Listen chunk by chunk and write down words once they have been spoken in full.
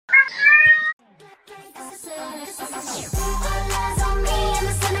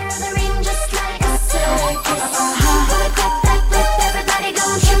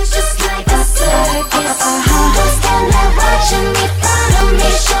not watching me. Follow me,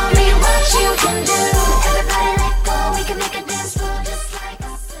 show me what you can do. Everybody let go, we can make a dance floor just like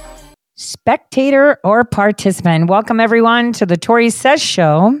I said. Spectator or participant, welcome everyone to the Tori Says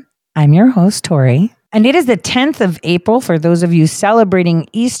Show. I'm your host, Tori. And it is the 10th of April for those of you celebrating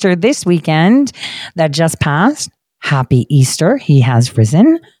Easter this weekend that just passed. Happy Easter. He has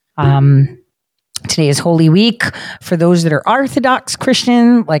risen. Today is Holy Week for those that are Orthodox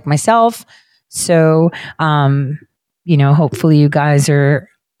Christian like myself. So, hopefully you guys are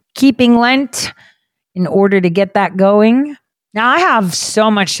keeping Lent in order to get that going. Now, I have so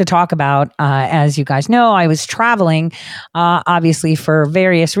much to talk about. As you guys know, I was traveling, obviously, for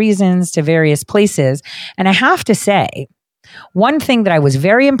various reasons to various places. And I have to say, one thing that I was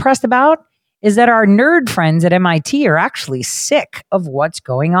very impressed about is that our nerd friends at MIT are actually sick of what's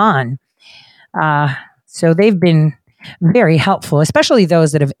going on. So they've been very helpful, especially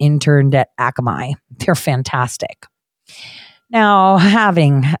those that have interned at Akamai. They're fantastic. Now,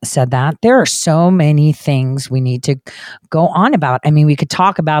 having said that, there are so many things we need to go on about. I mean, we could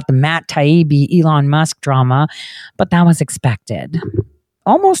talk about the Matt Taibbi, Elon Musk drama, but that was expected.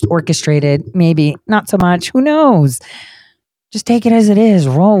 Almost orchestrated, maybe not so much. Who knows? Just take it as it is.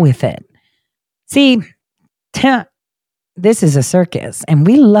 Roll with it. See, this is a circus, and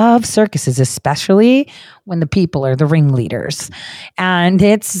we love circuses, especially when the people are the ringleaders. And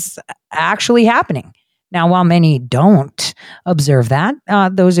it's actually happening. Now, while many don't observe that,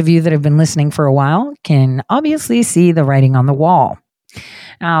 those of you that have been listening for a while can obviously see the writing on the wall.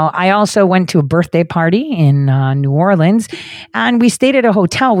 Now, I also went to a birthday party in New Orleans, and we stayed at a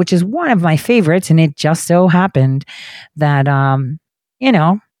hotel, which is one of my favorites. And it just so happened that,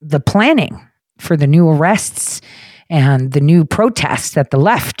 the planning for the new arrests and the new protests that the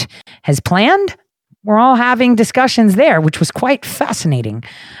left has planned, we're all having discussions there, which was quite fascinating.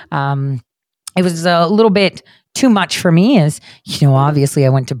 It was a little bit too much for me as, obviously I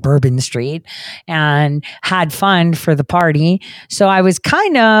went to Bourbon Street and had fun for the party. So I was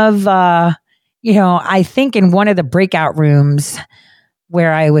kind of, I think in one of the breakout rooms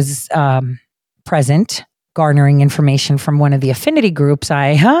where I was present, garnering information from one of the affinity groups,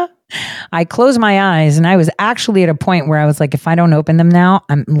 I closed my eyes and I was actually at a point where I was like, if I don't open them now,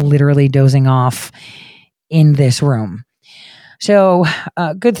 I'm literally dozing off in this room. So,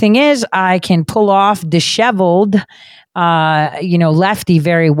 good thing is I can pull off disheveled, lefty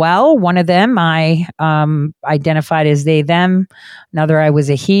very well. One of them I identified as they, them. Another I was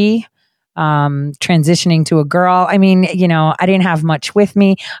a he, transitioning to a girl. I mean, I didn't have much with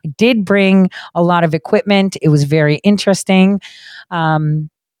me. I did bring a lot of equipment. It was very interesting. In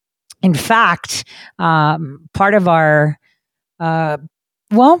fact, part of our,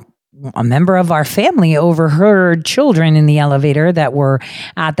 a member of our family overheard children in the elevator that were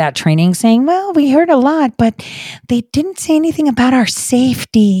at that training saying, well, we heard a lot, but they didn't say anything about our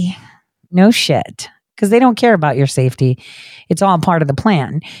safety. No shit, because they don't care about your safety. It's all part of the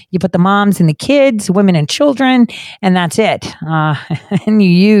plan. You put the moms and the kids, women and children, and that's it. And you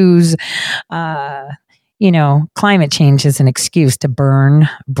use, climate change as an excuse to burn,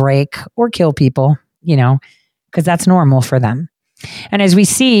 break, or kill people, because that's normal for them. And as we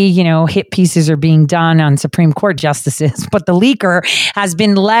see, hit pieces are being done on Supreme Court justices, but the leaker has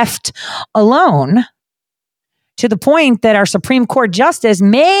been left alone to the point that our Supreme Court justice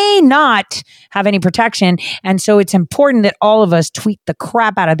may not have any protection. And so it's important that all of us tweet the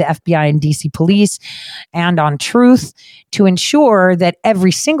crap out of the FBI and DC police and on truth to ensure that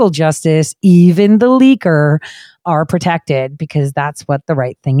every single justice, even the leaker, are protected, because that's what the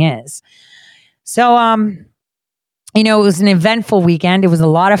right thing is. So, it was an eventful weekend. It was a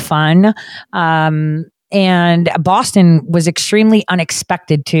lot of fun. And Boston was extremely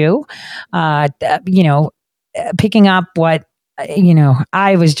unexpected too. Picking up what,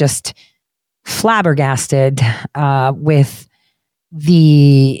 I was just flabbergasted with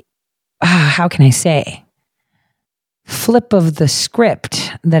the, how can I say, flip of the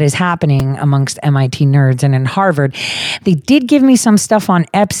script that is happening amongst MIT nerds and in Harvard. They did give me some stuff on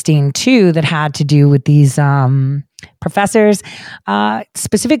Epstein too that had to do with these professors,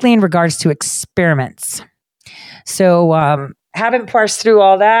 specifically in regards to experiments. So haven't parsed through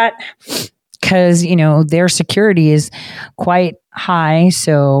all that because, their security is quite high.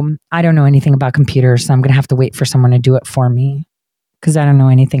 So I don't know anything about computers. So I'm going to have to wait for someone to do it for me because I don't know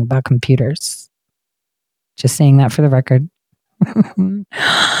anything about computers. Just saying that for the record.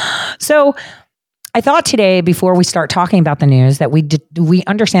 So I thought today, before we start talking about the news, that we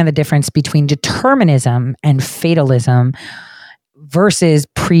understand the difference between determinism and fatalism versus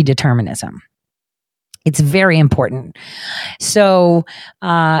predeterminism. It's very important. So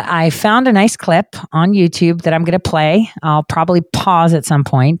I found a nice clip on YouTube that I'm going to play. I'll probably pause at some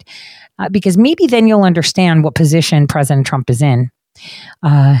point because maybe then you'll understand what position President Trump is in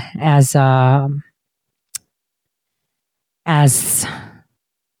as I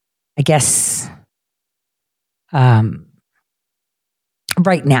guess right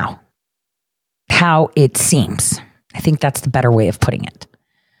now, how it seems. I think that's the better way of putting it.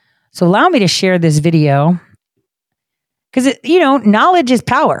 So allow me to share this video because, knowledge is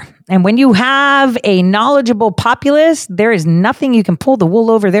power. And when you have a knowledgeable populace, there is nothing you can pull the wool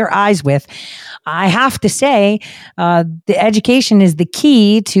over their eyes with. I have to say, the education is the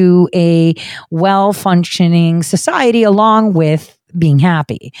key to a well-functioning society along with being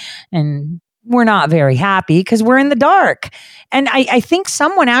happy. And we're not very happy because we're in the dark. And I think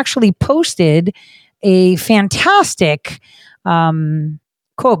someone actually posted a fantastic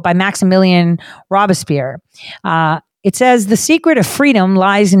quote by Maximilian Robespierre. It says, "The secret of freedom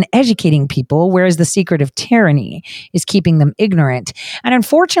lies in educating people, whereas the secret of tyranny is keeping them ignorant." And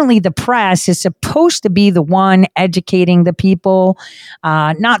unfortunately, the press is supposed to be the one educating the people,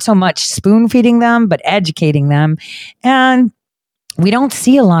 not so much spoon feeding them, but educating them. And we don't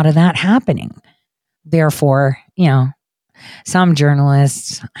see a lot of that happening. Therefore, some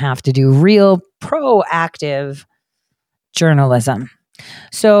journalists have to do real proactive journalism.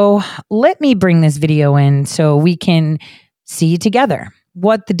 So let me bring this video in so we can see together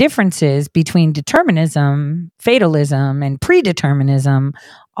what the differences between determinism, fatalism, and predeterminism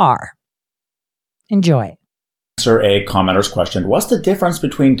are. Enjoy. Answer a commenter's question. What's the difference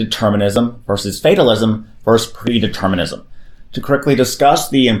between determinism versus fatalism versus predeterminism? To correctly discuss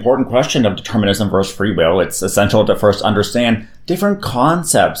the important question of determinism versus free will, it's essential to first understand different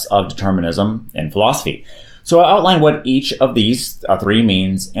concepts of determinism in philosophy. So I'll outline what each of these three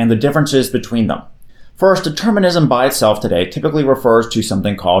means and the differences between them. First, determinism by itself today typically refers to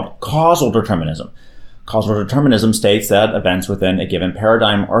something called causal determinism. Causal determinism states that events within a given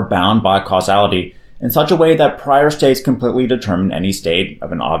paradigm are bound by causality in such a way that prior states completely determine any state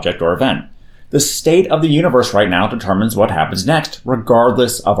of an object or event. The state of the universe right now determines what happens next,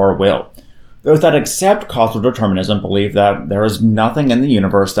 regardless of our will. Those that accept causal determinism believe that there is nothing in the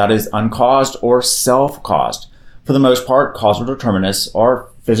universe that is uncaused or self-caused. For the most part, causal determinists are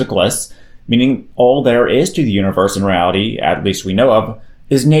physicalists, meaning all there is to the universe in reality, at least we know of,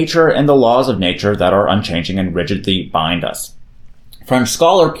 is nature and the laws of nature that are unchanging and rigidly bind us. French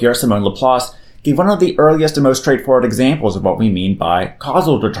scholar Pierre-Simon Laplace gave one of the earliest and most straightforward examples of what we mean by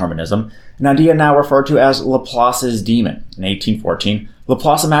causal determinism, an idea now referred to as Laplace's demon. In 1814,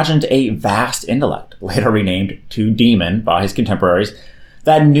 Laplace imagined a vast intellect, later renamed to demon by his contemporaries,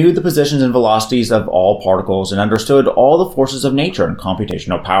 that knew the positions and velocities of all particles and understood all the forces of nature and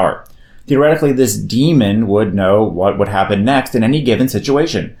computational power. Theoretically, this demon would know what would happen next in any given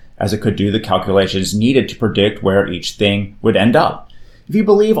situation, as it could do the calculations needed to predict where each thing would end up. If you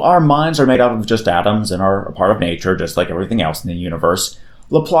believe our minds are made up of just atoms and are a part of nature, just like everything else in the universe,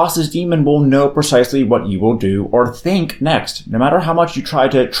 Laplace's demon will know precisely what you will do or think next, no matter how much you try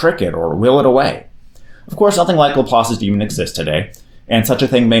to trick it or will it away. Of course, nothing like Laplace's demon exists today, and such a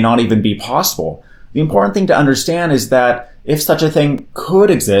thing may not even be possible. The important thing to understand is that if such a thing could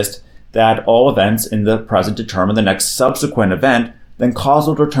exist, that all events in the present determine the next subsequent event, then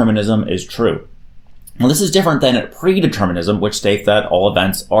causal determinism is true. Now, this is different than predeterminism, which states that all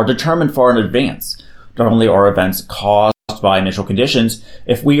events are determined far in advance. Not only are events caused by initial conditions,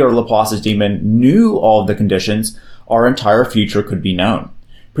 if we or Laplace's demon knew all of the conditions, our entire future could be known.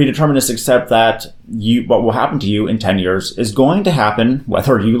 Predeterminists accept that what will happen to you in 10 years is going to happen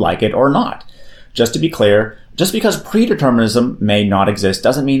whether you like it or not. Just to be clear, just because predeterminism may not exist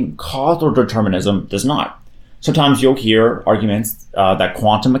doesn't mean causal determinism does not. Sometimes you'll hear arguments that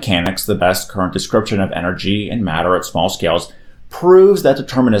quantum mechanics, the best current description of energy and matter at small scales, proves that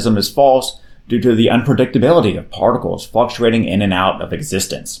determinism is false due to the unpredictability of particles fluctuating in and out of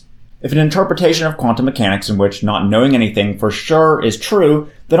existence. If an interpretation of quantum mechanics in which not knowing anything for sure is true,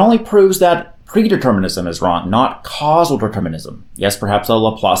 that only proves that predeterminism is wrong, not causal determinism. Yes, perhaps a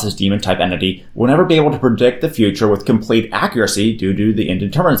Laplace's demon-type entity will never be able to predict the future with complete accuracy due to the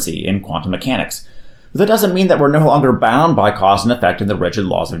indeterminacy in quantum mechanics. But that doesn't mean that we're no longer bound by cause and effect in the rigid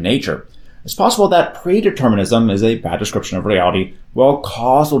laws of nature. It's possible that predeterminism is a bad description of reality, while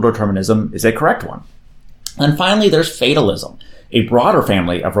causal determinism is a correct one. And finally, there's fatalism, a broader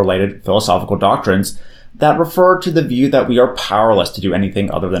family of related philosophical doctrines that refer to the view that we are powerless to do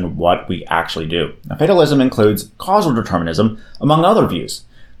anything other than what we actually do. Now, fatalism includes causal determinism, among other views.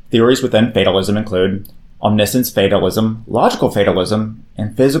 Theories within fatalism include omniscience fatalism, logical fatalism,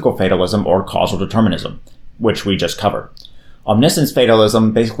 and physical fatalism or causal determinism, which we just covered. Omniscience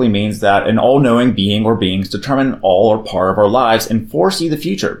fatalism basically means that an all-knowing being or beings determine all or part of our lives and foresee the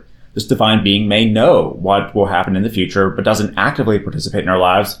future. This divine being may know what will happen in the future, but doesn't actively participate in our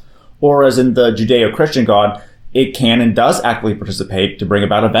lives. Or as in the Judeo-Christian God, it can and does actively participate to bring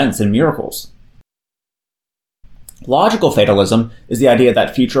about events and miracles. Logical fatalism is the idea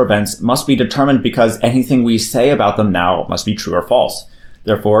that future events must be determined because anything we say about them now must be true or false.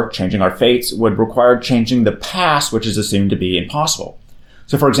 Therefore, changing our fates would require changing the past, which is assumed to be impossible.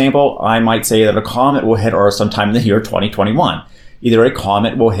 So for example, I might say that a comet will hit Earth sometime in the year 2021. Either a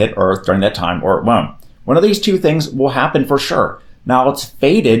comet will hit Earth during that time or it won't. One of these two things will happen for sure. Now it's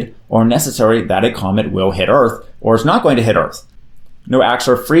fated or necessary that a comet will hit Earth or it's not going to hit Earth. No acts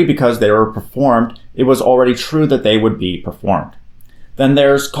are free because they were performed. It was already true that they would be performed. Then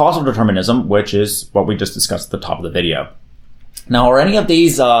there's causal determinism, which is what we just discussed at the top of the video. Now, are any of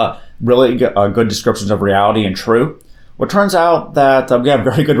these really good descriptions of reality and true? Well, it turns out that we have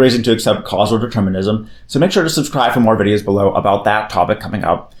very good reason to accept causal determinism, so make sure to subscribe for more videos below about that topic coming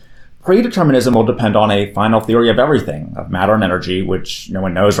up. Predeterminism will depend on a final theory of everything, of matter and energy, which no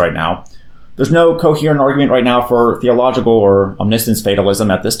one knows right now. There's no coherent argument right now for theological or omniscience fatalism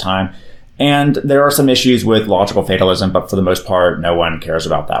at this time, and there are some issues with logical fatalism, but for the most part, no one cares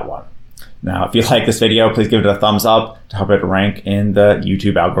about that one. Now, if you like this video, please give it a thumbs up to help it rank in the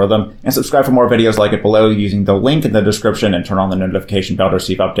YouTube algorithm, and subscribe for more videos like it below using the link in the description, and turn on the notification bell to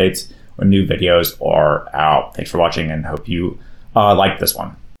receive updates when new videos are out. Thanks for watching, and hope you like this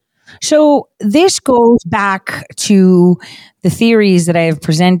one. So this goes back to the theories that I have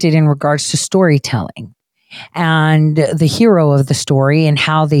presented in regards to storytelling and the hero of the story and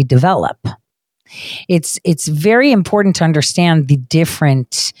how they develop. It's very important to understand the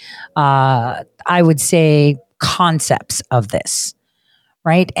different, I would say, concepts of this,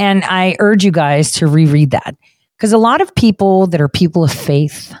 right? And I urge you guys to reread that because a lot of people that are people of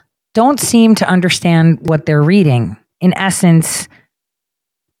faith don't seem to understand what they're reading. In essence,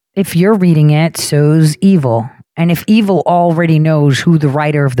 if you're reading it, so's evil. And if evil already knows who the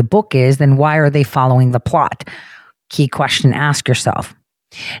writer of the book is, then why are they following the plot? Key question, ask yourself.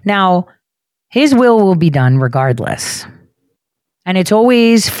 Now, his will be done regardless. And it's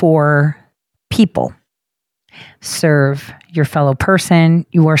always for people. Serve your fellow person.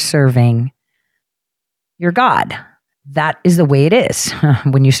 You are serving your God. That is the way it is.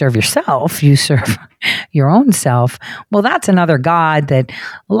 When you serve yourself, you serve your own self. Well, that's another God that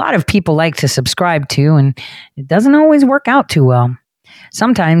a lot of people like to subscribe to, and it doesn't always work out too well.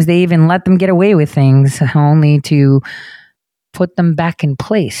 Sometimes they even let them get away with things only to put them back in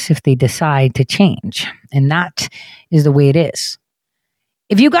place if they decide to change. And that is the way it is.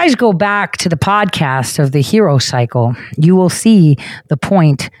 If you guys go back to the podcast of the hero cycle, you will see the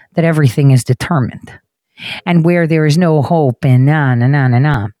point that everything is determined. And where there is no hope and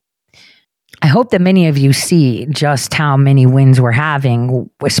I hope that many of you see just how many wins we're having,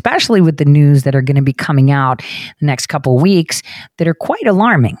 especially with the news that are going to be coming out the next couple of weeks that are quite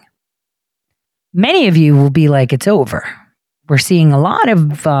alarming. Many of you will be like, it's over. We're seeing a lot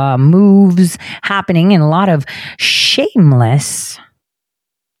of moves happening and a lot of shameless,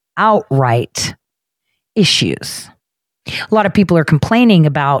 outright issues. A lot of people are complaining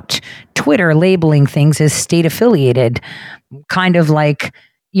about Twitter labeling things as state affiliated, kind of like,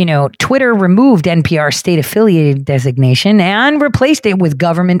 Twitter removed NPR state affiliated designation and replaced it with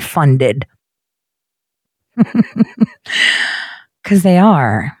government funded. Because they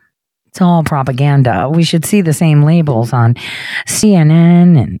are. It's all propaganda. We should see the same labels on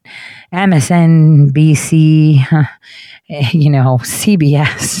CNN and MSNBC,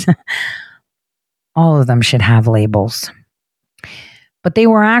 CBS. All of them should have labels. But they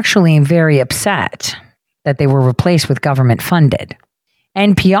were actually very upset that they were replaced with government funded.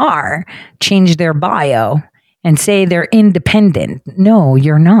 NPR changed their bio and say they're independent. No,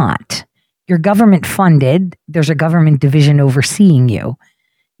 you're not. You're government funded. There's a government division overseeing you.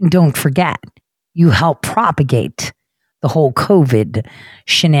 And don't forget, you help propagate the whole COVID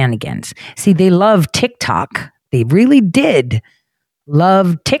shenanigans. See, they love TikTok. They really did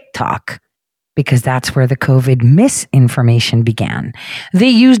love TikTok, because that's where the COVID misinformation began. They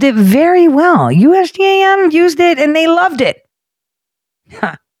used it very well. USGAM used it and they loved it.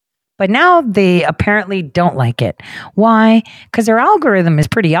 But now they apparently don't like it. Why? Because their algorithm is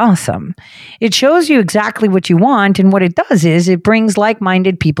pretty awesome. It shows you exactly what you want, and what it does is it brings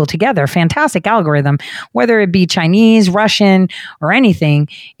like-minded people together. Fantastic algorithm. Whether it be Chinese, Russian, or anything,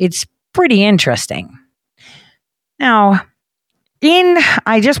 it's pretty interesting. Now,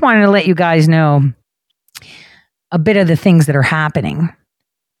 I just wanted to let you guys know a bit of the things that are happening.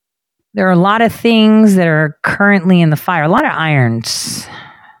 There are a lot of things that are currently in the fire, a lot of irons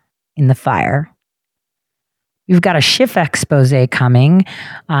in the fire. We've got a Schiff expose coming.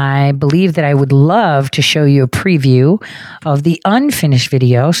 I believe that I would love to show you a preview of the unfinished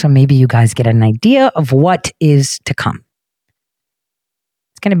video, so maybe you guys get an idea of what is to come.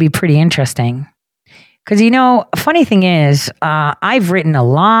 It's going to be pretty interesting. Because, a funny thing is, I've written a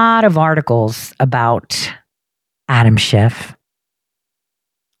lot of articles about Adam Schiff.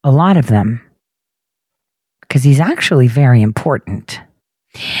 A lot of them. Because he's actually very important.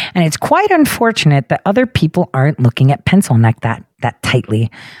 And it's quite unfortunate that other people aren't looking at pencil neck that tightly.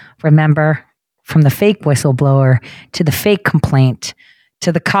 Remember, from the fake whistleblower to the fake complaint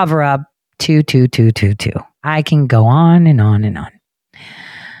to the cover up to. I can go on and on and on.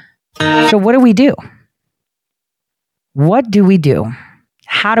 So what do we do? What do we do?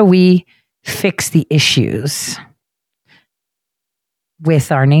 How do we fix the issues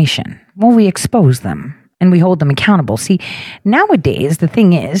with our nation? Well, we expose them and we hold them accountable. See, nowadays, the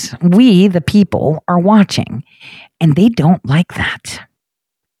thing is, we, the people, are watching and they don't like that.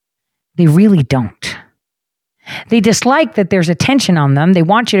 They really don't. They dislike that there's attention on them. They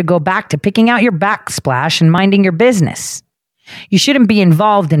want you to go back to picking out your backsplash and minding your business. You shouldn't be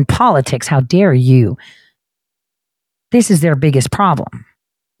involved in politics. How dare you? This is their biggest problem,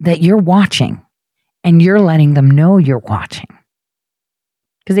 that you're watching and you're letting them know you're watching.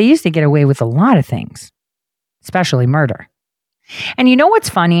 Because they used to get away with a lot of things, especially murder. And you know what's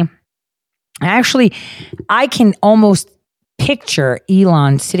funny? I can almost picture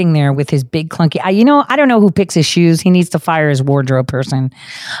Elon sitting there with his big clunky. I don't know who picks his shoes. He needs to fire his wardrobe person.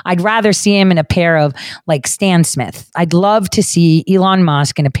 I'd rather see him in a pair of like Stan Smith. I'd love to see Elon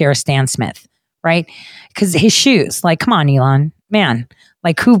Musk in a pair of Stan Smith, right? Because his shoes, like, come on, Elon, man.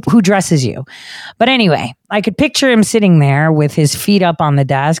 Like who dresses you? But anyway, I could picture him sitting there with his feet up on the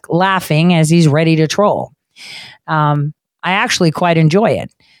desk, laughing as he's ready to troll. I actually quite enjoy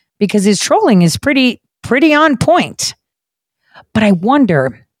it because his trolling is pretty on point. But I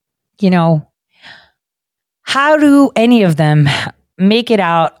wonder, how do any of them make it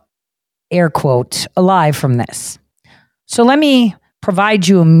out, air quotes, alive from this? So let me provide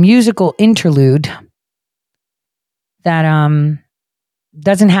you a musical interlude that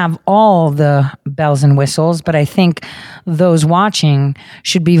doesn't have all the bells and whistles, but I think those watching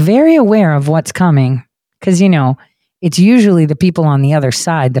should be very aware of what's coming because, it's usually the people on the other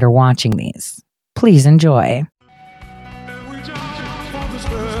side that are watching these. Please enjoy.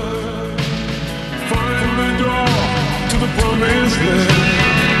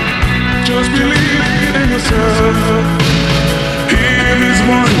 Just believe in yourself. Hear his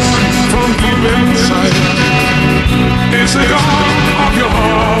voice from deep inside. It's the God of your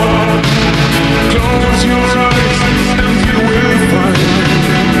heart. Close your eyes and you will find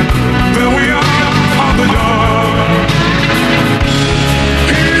that we are on the yard.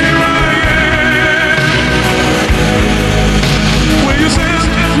 Here I am. Will you send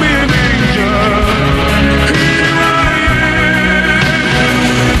me an angel? Here I am.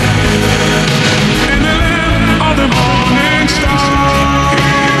 In the land of the morning star.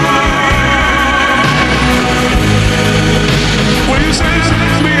 Here I am. Will you send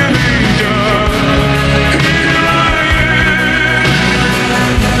me an angel? Here I am.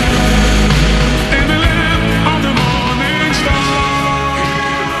 In the land of the morning star.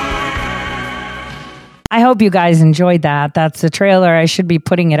 I hope you guys enjoyed that. That's the trailer. I should be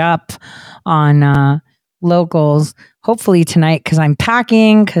putting it up on Locals, hopefully tonight, because I'm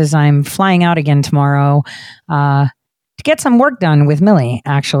packing, because I'm flying out again tomorrow to get some work done with Millie,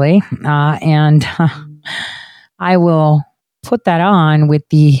 actually. And I will put that on with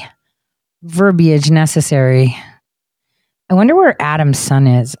the verbiage necessary. I wonder where Adam's son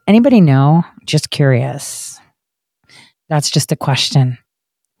is. Anybody know? Just curious. That's just a question,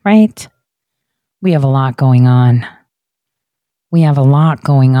 right? We have a lot going on.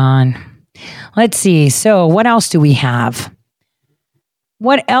 Let's see. So what else do we have?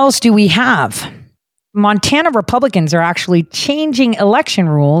 Montana Republicans are actually changing election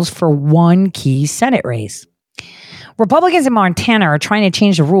rules for one key Senate race. Republicans in Montana are trying to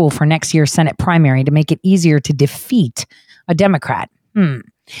change the rule for next year's Senate primary to make it easier to defeat a Democrat.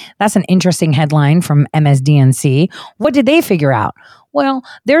 That's an interesting headline from MSDNC. What did they figure out? Well,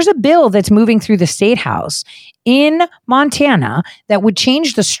 there's a bill that's moving through the state house in Montana that would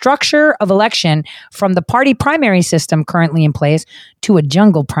change the structure of election from the party primary system currently in place to a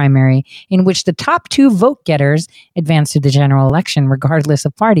jungle primary in which the top two vote getters advance to the general election regardless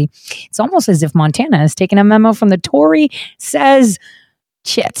of party. It's almost as if Montana has taken a memo from the Tory says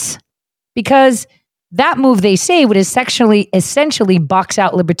chits, because That move, they say, would essentially box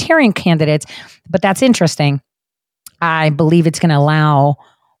out libertarian candidates. But that's interesting. I believe it's going to allow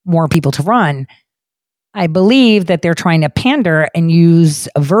more people to run. I believe that they're trying to pander and use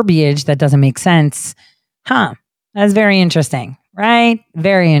a verbiage that doesn't make sense. That's very interesting, right?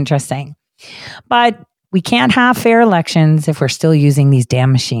 Very interesting. But we can't have fair elections if we're still using these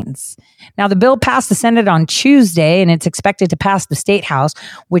damn machines. Now, the bill passed the Senate on Tuesday, and it's expected to pass the State House,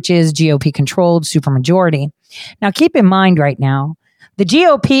 which is GOP-controlled supermajority. Now, keep in mind right now, the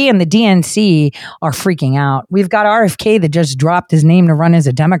GOP and the DNC are freaking out. We've got RFK that just dropped his name to run as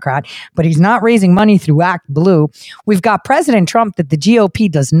a Democrat, but he's not raising money through Act Blue. We've got President Trump that the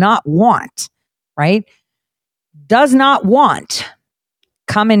GOP does not want, right? Does not want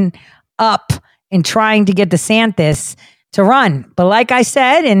coming up and trying to get DeSantis to run. But like I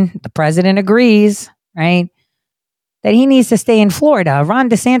said, and the president agrees, right, that he needs to stay in Florida. Ron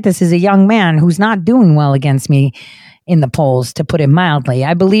DeSantis is a young man who's not doing well against me in the polls, to put it mildly.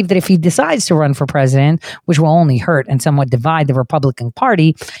 I believe that if he decides to run for president, which will only hurt and somewhat divide the Republican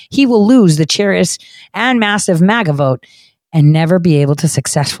Party, he will lose the cherished and massive MAGA vote and never be able to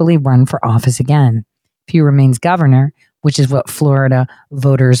successfully run for office again. If he remains governor, which is what Florida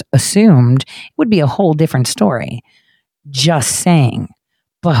voters assumed, it would be a whole different story. Just saying.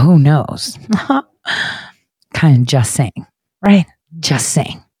 But who knows? Kind of just saying, right? Just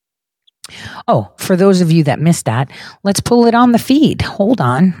saying. Oh, for those of you that missed that, let's pull it on the feed. Hold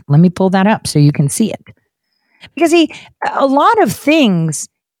on. Let me pull that up so you can see it. Because a lot of things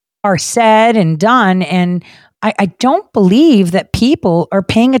are said and done, and I don't believe that people are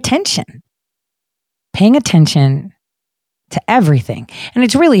paying attention to everything. And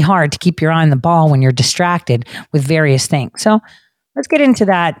it's really hard to keep your eye on the ball when you're distracted with various things. So let's get into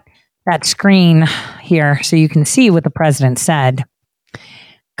that screen here so you can see what the president said,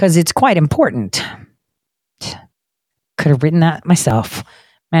 because it's quite important. Could have written that myself.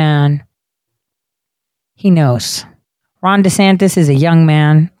 Man, he knows. Ron DeSantis is a young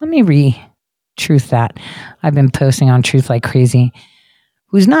man. Let me re-truth that. I've been posting on Truth like crazy.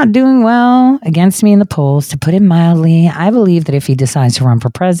 Who's not doing well against me in the polls, to put it mildly. I believe that if he decides to run for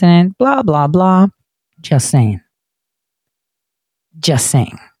president, blah, blah, blah. Just saying. Just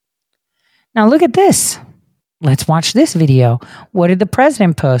saying. Now look at this. Let's watch this video. What did the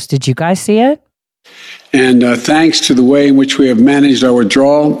president post? Did you guys see it? And thanks to the way in which we have managed our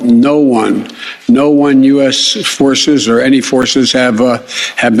withdrawal, no one U.S. forces or any forces have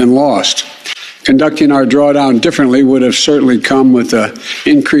been lost. Conducting our drawdown differently would have certainly come with an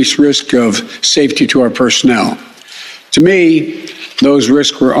increased risk of safety to our personnel. To me, those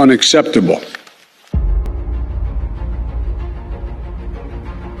risks were unacceptable.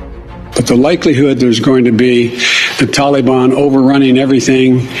 But the likelihood there's going to be the Taliban overrunning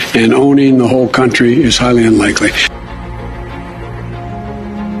everything and owning the whole country is highly unlikely.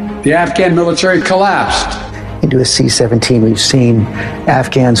 The Afghan military collapsed. Into a C-17, we've seen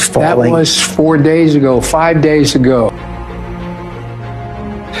Afghans falling. That was 4 days ago, 5 days ago.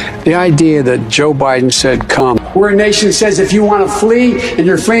 The idea that Joe Biden said, come. We're a nation that says if you want to flee and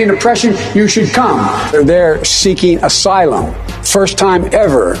you're fleeing oppression, you should come. They're there seeking asylum. First time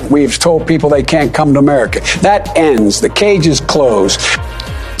ever we've told people they can't come to America. That ends. The cage is closed.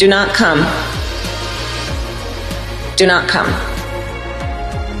 Do not come. Do not come.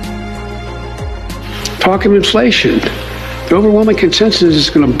 Talk of inflation. The overwhelming consensus is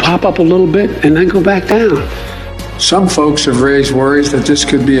going to pop up a little bit and then go back down. Some folks have raised worries that this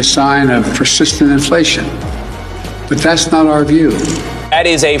could be a sign of persistent inflation. But that's not our view. That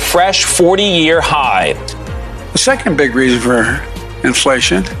is a fresh 40-year high. The second big reason for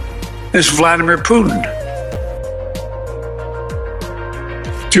inflation is Vladimir Putin.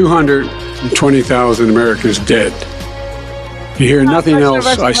 220,000 Americans dead. You hear nothing else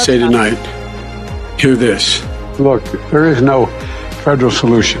I say tonight. Hear this. Look, there is no federal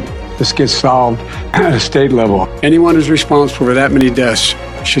solution. This gets solved at a state level. Anyone who's responsible for that many deaths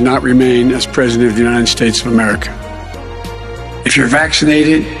should not remain as president of the United States of America. If you're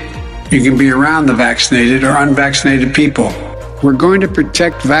vaccinated, you can be around the vaccinated or unvaccinated people. We're going to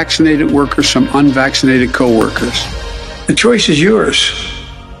protect vaccinated workers from unvaccinated co-workers. The choice is yours.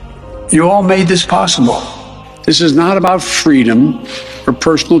 You all made this possible. This is not about freedom or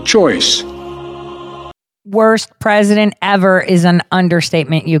personal choice. Worst president ever is an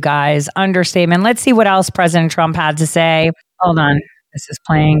understatement, you guys. Understatement. Let's see what else President Trump had to say. Hold on. This is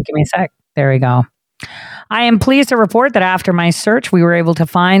playing. Give me a sec. There we go. I am pleased to report that after my search, we were able to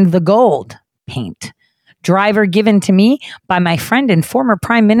find the gold paint. driver given to me by my friend and former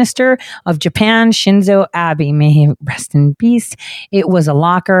Prime Minister of Japan, Shinzo Abe. May he rest in peace. It was a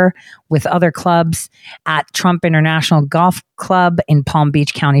locker with other clubs at Trump International Golf Club in Palm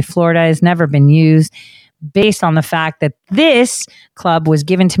Beach County, Florida. It's never been used. Based on the fact that this club was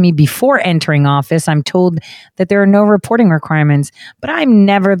given to me before entering office, I'm told that there are no reporting requirements, but I'm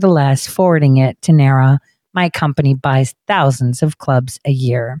nevertheless forwarding it to NARA. My company buys thousands of clubs a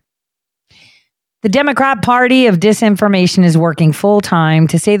year. The Democrat Party of disinformation is working full time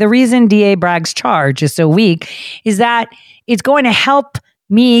to say the reason DA Bragg's charge is so weak is that it's going to help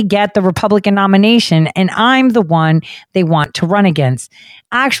me get the Republican nomination, and I'm the one they want to run against.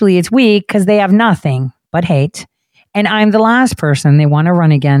 Actually, it's weak because they have nothing but hate, and I'm the last person they want to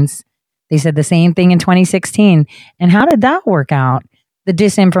run against. They said the same thing in 2016. And how did that work out? The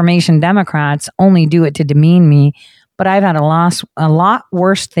disinformation Democrats only do it to demean me, but I've had a lot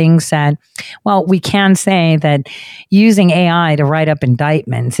worse things said. Well, we can say that using AI to write up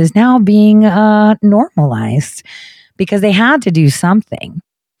indictments is now being normalized because they had to do something.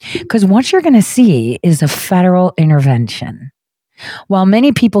 Because what you're going to see is a federal intervention. While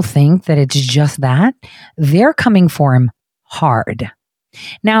many people think that it's just that, they're coming for him hard.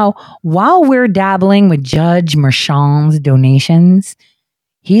 Now, while we're dabbling with Judge Merchan's donations,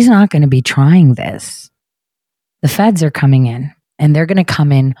 he's not going to be trying this. The feds are coming in, and they're going to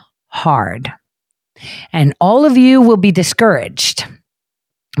come in hard. And all of you will be discouraged.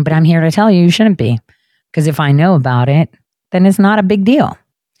 But I'm here to tell you shouldn't be. Because if I know about it, then it's not a big deal.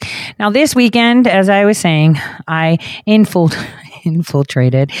 Now, this weekend, as I was saying, I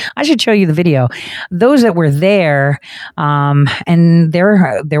infiltrated. I should show you the video. Those that were there, and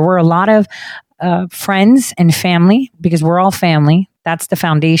there were a lot of friends and family, because we're all family. That's the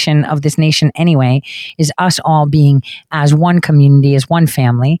foundation of this nation anyway, is us all being as one community, as one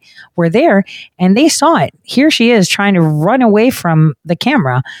family. We're there, and they saw it. Here she is trying to run away from the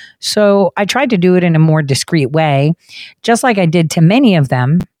camera. So I tried to do it in a more discreet way, just like I did to many of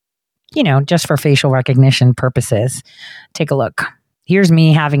them, just for facial recognition purposes. Take a look. Here's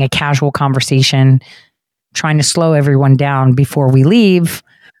me having a casual conversation, trying to slow everyone down before we leave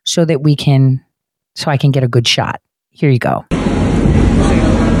so I can get a good shot. Here you go.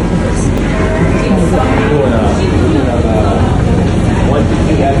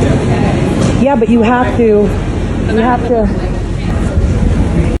 Yeah, but you have to.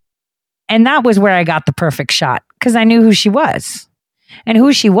 And that was where I got the perfect shot, because I knew who she was. And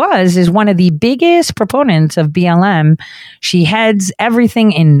who she was is one of the biggest proponents of BLM. She heads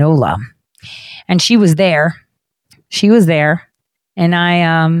everything in NOLA. And she was there. And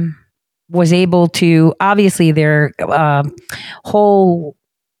I was able to, obviously their whole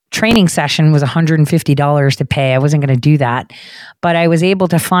training session was $150 to pay. I wasn't going to do that. But I was able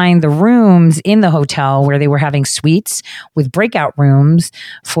to find the rooms in the hotel where they were having suites with breakout rooms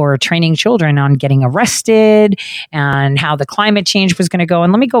for training children on getting arrested and how the climate change was going to go.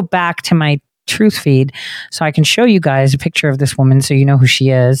 And let me go back to my truth feed so I can show you guys a picture of this woman so you know who she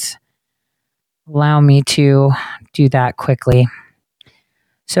is. Allow me to do that quickly.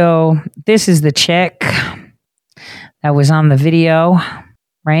 So this is the chick that was on the video,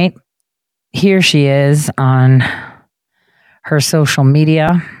 right? Here she is on her social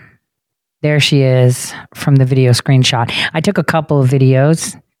media. There she is from the video screenshot. I took a couple of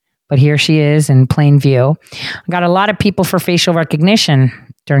videos, but here she is in plain view. I got a lot of people for facial recognition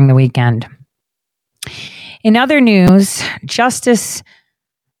during the weekend. In other news,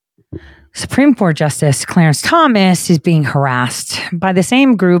 Supreme Court Justice Clarence Thomas is being harassed by the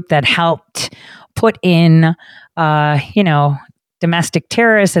same group that helped put in, domestic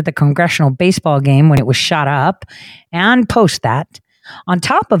terrorists at the congressional baseball game when it was shot up, and post that. On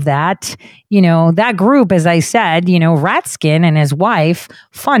top of that, that group, as I said, Ratskin and his wife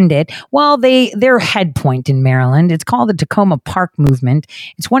fund it. Well, their head point in Maryland, it's called the Tacoma Park Movement.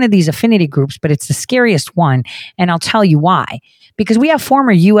 It's one of these affinity groups, but it's the scariest one. And I'll tell you why. Because we have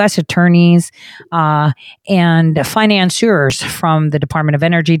former U.S. attorneys and financiers from the Department of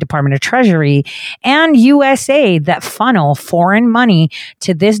Energy, Department of Treasury, and USAID that funnel foreign money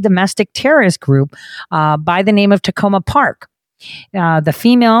to this domestic terrorist group by the name of Tacoma Park. The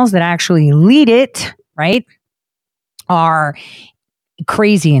females that actually lead it, right, are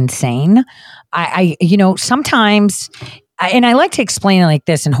crazy insane. I sometimes, and I like to explain it like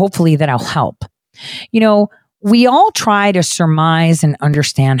this, and hopefully that'll help. We all try to surmise and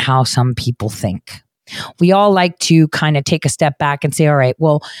understand how some people think. We all like to kind of take a step back and say, all right,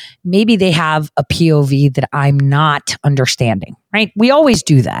 well, maybe they have a POV that I'm not understanding, right? We always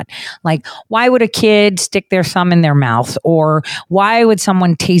do that. Like, why would a kid stick their thumb in their mouth? Or why would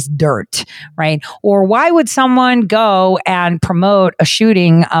someone taste dirt, right? Or why would someone go and promote a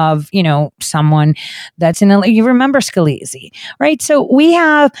shooting of, someone that's you remember Scalise, right? So we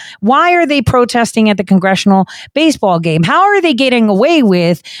have, why are they protesting at the congressional baseball game? How are they getting away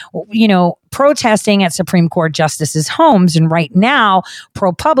with, protesting at Supreme Court justices' homes? And right now,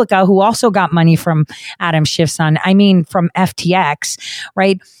 ProPublica, who also got money from Adam Schiff's son, from FTX,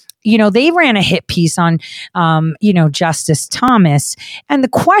 right? They ran a hit piece on, Justice Thomas. And the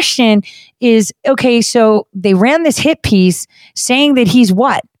question is, okay, so they ran this hit piece saying that he's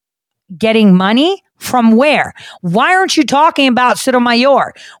what? Getting money? From where? Why aren't you talking about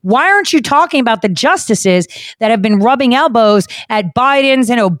Sotomayor? Why aren't you talking about the justices that have been rubbing elbows at Biden's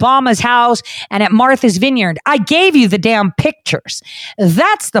and Obama's house and at Martha's Vineyard? I gave you the damn pictures.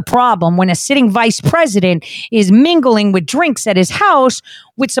 That's the problem when a sitting vice president is mingling with drinks at his house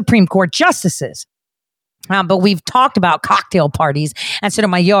with Supreme Court justices. But we've talked about cocktail parties at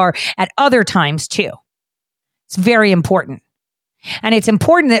Sotomayor at other times too. It's very important. And it's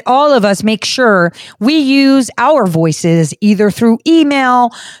important that all of us make sure we use our voices either through email,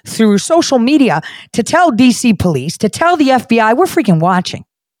 through social media, to tell DC police, to tell the FBI, we're freaking watching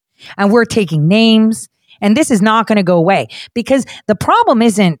and we're taking names. And this is not going to go away, because the problem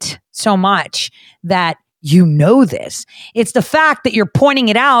isn't so much that you know this. It's the fact that you're pointing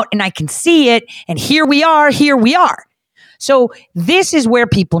it out and I can see it. And here we are. So this is where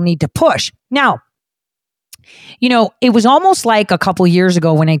people need to push. Now, it was almost like a couple years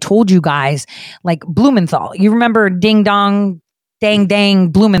ago when I told you guys, like Blumenthal. You remember Ding Dong, Dang Dang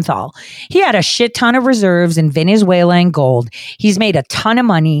Blumenthal. He had a shit ton of reserves in Venezuela and gold. He's made a ton of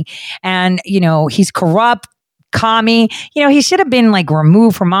money and, he's corrupt, commie. He should have been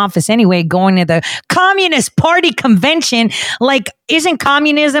removed from office anyway, going to the Communist Party convention. Isn't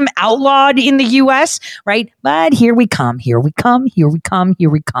communism outlawed in the U.S., right? But here we come.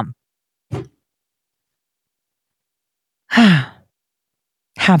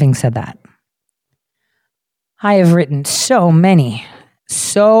 Having said that, I have written so many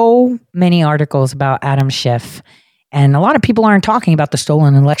articles about Adam Schiff, and a lot of people aren't talking about the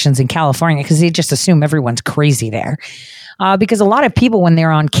stolen elections in California because they just assume everyone's crazy there. Because a lot of people, when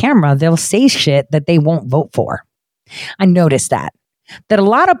they're on camera, they'll say shit that they won't vote for. I noticed that a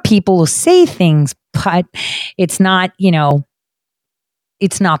lot of people will say things, but it's not,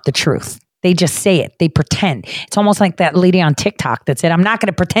 it's not the truth. They just say it. They pretend. It's almost like that lady on TikTok that said, I'm not going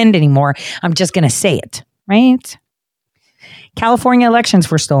to pretend anymore. I'm just going to say it, right? California elections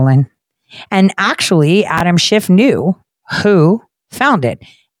were stolen. And actually, Adam Schiff knew who found it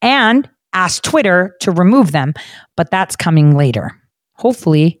and asked Twitter to remove them. But that's coming later.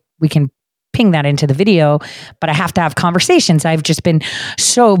 Hopefully, we can ping that into the video. But I have to have conversations. I've just been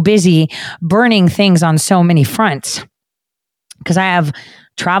so busy burning things on so many fronts. Because I have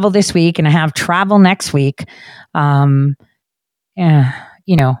travel this week and I have travel next week. I'm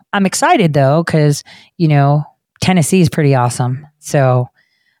excited though, because, Tennessee is pretty awesome. So,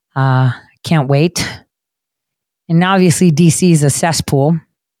 can't wait. And obviously DC is a cesspool,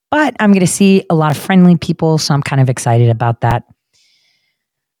 but I'm going to see a lot of friendly people. So I'm kind of excited about that.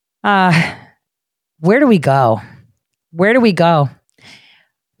 Where do we go?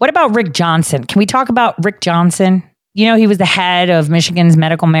 What about Rick Johnson? Can we talk about Rick Johnson? He was the head of Michigan's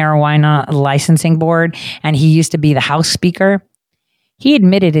medical marijuana licensing board, and he used to be the House Speaker. He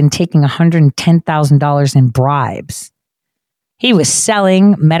admitted in taking $110,000 in bribes. He was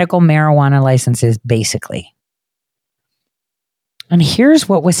selling medical marijuana licenses, basically. And here's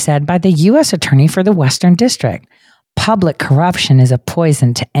what was said by the U.S. Attorney for the Western District. Public corruption is a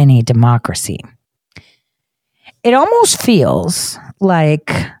poison to any democracy. It almost feels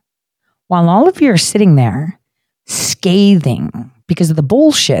like while all of you are sitting there scathing because of the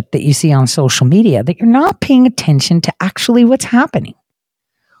bullshit that you see on social media, that you're not paying attention to actually what's happening.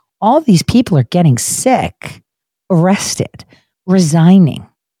 All these people are getting sick, arrested, resigning,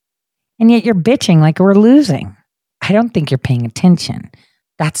 and yet you're bitching like we're losing. I don't think you're paying attention.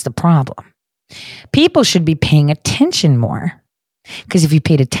 That's the problem. People should be paying attention more, because if you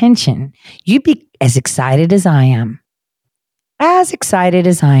paid attention, you'd be as excited as I am.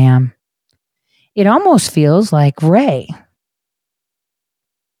 It almost feels like Ray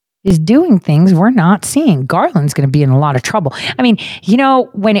is doing things we're not seeing. Garland's going to be in a lot of trouble. I mean,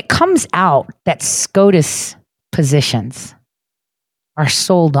 when it comes out that SCOTUS positions are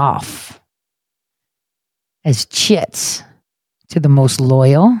sold off as chits to the most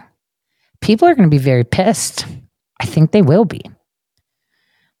loyal, people are going to be very pissed. I think they will be.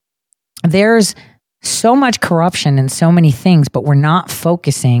 There's so much corruption and so many things, but we're not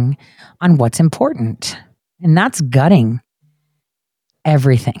focusing on what's important. And that's gutting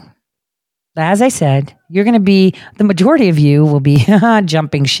everything. As I said, you're going to be, the majority of you will be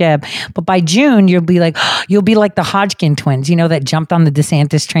jumping ship. But by June, you'll be like the Hodgkin twins, that jumped on the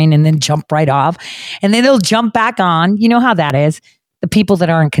DeSantis train and then jump right off. And then they'll jump back on. You know how that is. The people that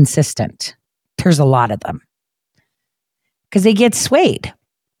aren't consistent. There's a lot of them. Because they get swayed.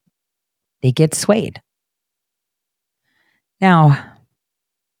 Now,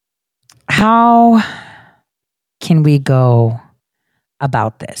 how can we go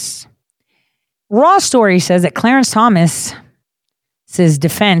about this? Raw Story says that Clarence Thomas's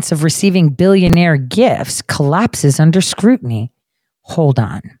defense of receiving billionaire gifts collapses under scrutiny. Hold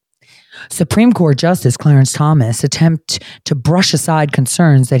on. Supreme Court Justice Clarence Thomas attempt to brush aside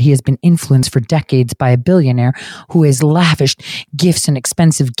concerns that he has been influenced for decades by a billionaire who has lavished gifts and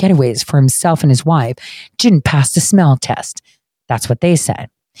expensive getaways for himself and his wife didn't pass the smell test. That's what they said.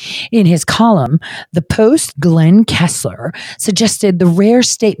 In his column, The Post, Glenn Kessler suggested the rare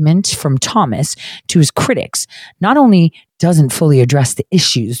statement from Thomas to his critics not only doesn't fully address the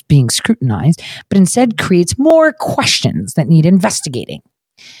issues being scrutinized, but instead creates more questions that need investigating.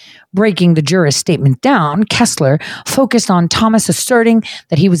 Breaking the jurist statement down, Kessler focused on Thomas asserting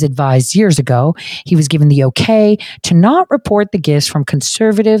that he was advised years ago he was given the okay to not report the gifts from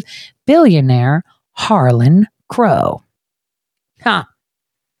conservative billionaire Harlan Crow.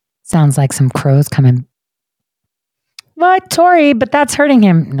 Sounds like some crows coming. What, Tori? But that's hurting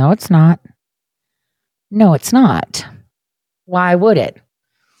him. No, it's not. Why would it?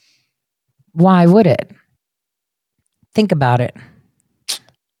 Think about it.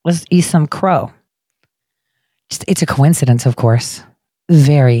 Let's eat some crow. It's a coincidence, of course.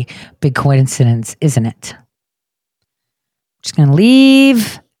 Very big coincidence, isn't it? Just going to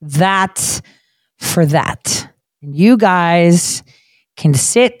leave that for that. And you guys can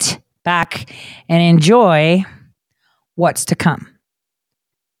sit back and enjoy what's to come.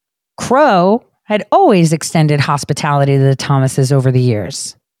 Crow had always extended hospitality to the Thomases over the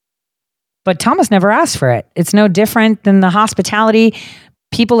years. But Thomas never asked for it. It's no different than the hospitality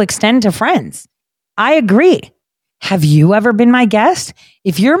people extend to friends. I agree. Have you ever been my guest?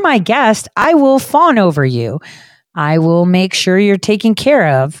 If you're my guest, I will fawn over you. I will make sure you're taken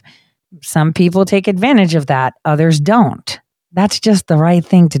care of. Some people take advantage of that. Others don't. That's just the right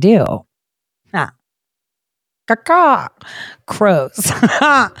thing to do. Caw-caw. Crows.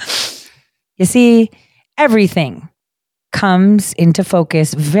 You see, everything comes into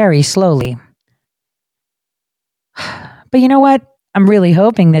focus very slowly. But you know what? I'm really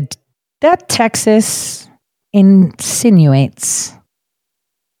hoping that Texas insinuates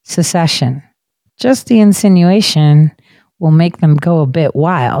secession. Just the insinuation will make them go a bit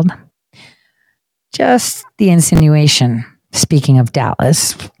wild. Just the insinuation. Speaking of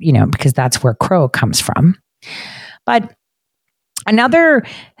Dallas, because that's where Crow comes from. But another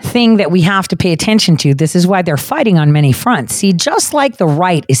thing that we have to pay attention to, this is why they're fighting on many fronts. See, just like the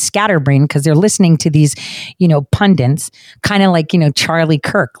right is scatterbrained because they're listening to these, pundits, kind of like, Charlie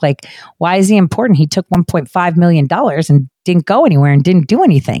Kirk. Like, why is he important? He took $1.5 million and didn't go anywhere and didn't do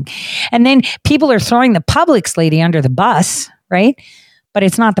anything. And then people are throwing the Publix lady under the bus, right? But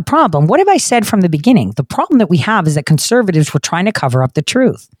it's not the problem. What have I said from the beginning? The problem that we have is that conservatives were trying to cover up the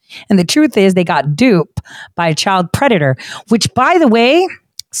truth. And the truth is they got duped by a child predator, which, by the way,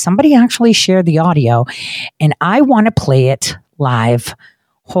 somebody actually shared the audio, and I want to play it live.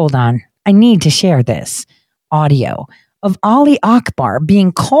 Hold on. I need to share this audio of Ali Akbar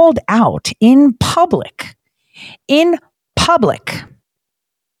being called out in public.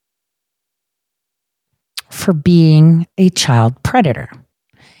 For being a child predator.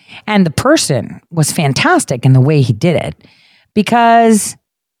 And the person was fantastic in the way he did it because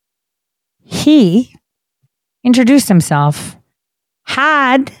he introduced himself,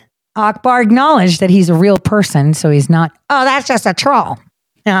 had Akbar acknowledged that he's a real person, so he's not, that's just a troll.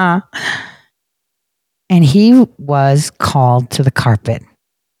 And he was called to the carpet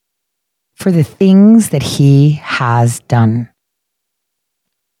for the things that he has done.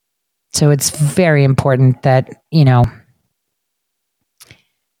 So it's very important that,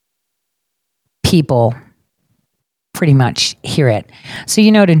 people pretty much hear it. So,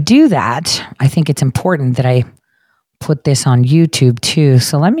 to do that, I think it's important that I put this on YouTube too.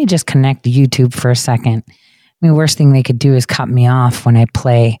 So let me just connect to YouTube for a second. Worst thing they could do is cut me off when I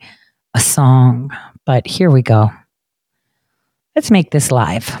play a song. But here we go. Let's make this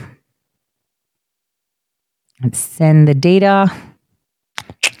live. Let's send the data.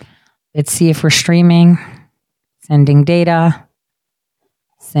 Let's see if we're streaming. Sending data.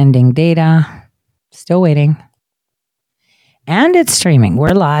 Still waiting. And it's streaming. We're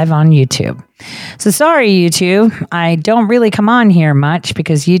live on YouTube. So sorry, YouTube. I don't really come on here much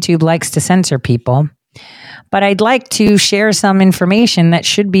because YouTube likes to censor people. But I'd like to share some information that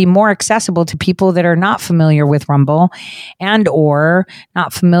should be more accessible to people that are not familiar with Rumble and or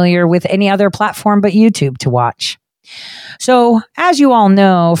not familiar with any other platform but YouTube to watch. So, as you all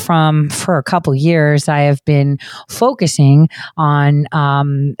know, for a couple years, I have been focusing on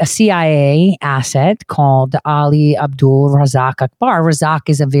a CIA asset called Ali Abdul Razak Akbar. Razak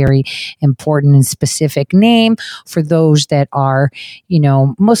is a very important and specific name for those that are,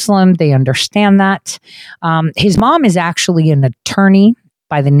 Muslim. They understand that. His mom is actually an attorney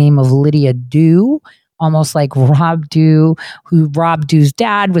by the name of Lydia Dew. Almost like Rob Dew, who Rob Dew's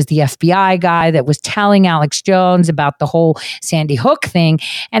dad was the FBI guy that was telling Alex Jones about the whole Sandy Hook thing.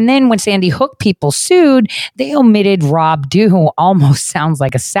 And then when Sandy Hook people sued, they omitted Rob Dew, who almost sounds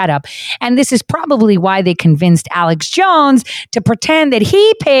like a setup. And this is probably why they convinced Alex Jones to pretend that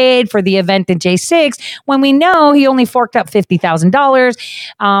he paid for the event in J6 when we know he only forked up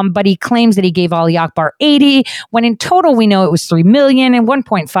 $50,000. But he claims that he gave Ali Akbar 80, when in total we know it was 3 million, and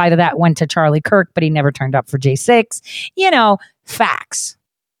 1.5 of that went to Charlie Kirk, but he never turned up for J6. Facts.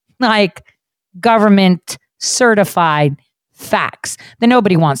 Like government certified facts that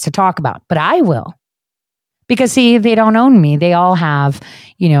nobody wants to talk about, but I will. Because see, they don't own me. They all have,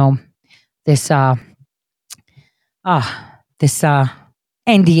 this NDA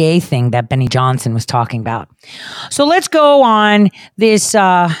thing that Benny Johnson was talking about. So let's go on this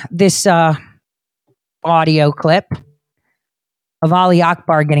audio clip of Ali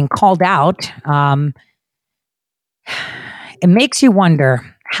Akbar getting called out. It makes you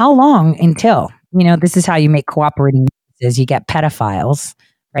wonder how long until, this is how you make cooperating witnesses. You get pedophiles,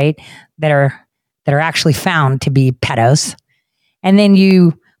 right? That are actually found to be pedos. And then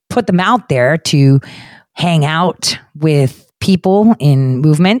you put them out there to hang out with people in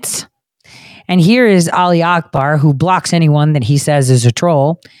movements. And here is Ali Akbar, who blocks anyone that he says is a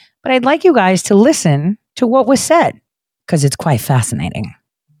troll. But I'd like you guys to listen to what was said, because it's quite fascinating.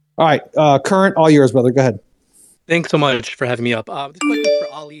 All right. Current, all yours, brother. Go ahead. Thanks so much for having me up. This question is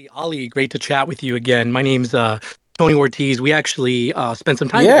for Ali. Ali, great to chat with you again. My name's Tony Ortiz. We actually spent some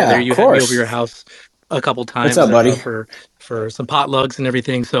time together. You had me over your house a couple times. What's up, buddy? For some potlucks and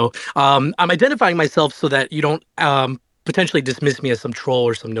everything. So I'm identifying myself so that you don't potentially dismiss me as some troll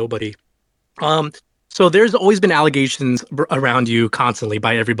or some nobody. So there's always been allegations around you constantly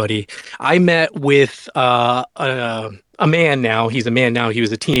by everybody. I met with a man now. He's a man now. He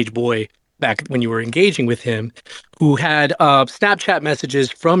was a teenage boy back when you were engaging with him, who had Snapchat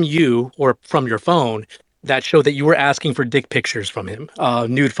messages from you or from your phone that showed that you were asking for dick pictures from him,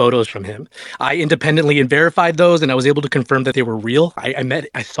 nude photos from him. I independently verified those, and I was able to confirm that they were real.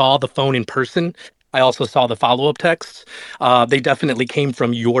 I saw the phone in person. I also saw the follow-up texts. They definitely came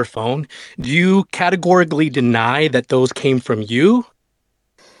from your phone. Do you categorically deny that those came from you?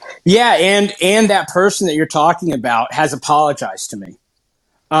 Yeah, and that person that you're talking about has apologized to me.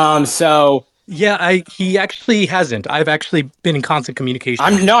 Yeah, he actually hasn't. I've actually been in constant communication.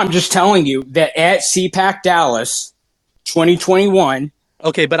 I'm just telling you that at CPAC Dallas 2021.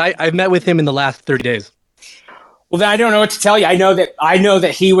 Okay, but I've met with him in the last 30 days. Well, then I don't know what to tell you. I know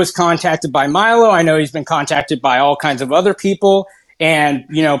that he was contacted by Milo. I know he's been contacted by all kinds of other people and,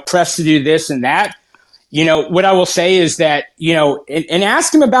 pressed to do this and that. What I will say is that, and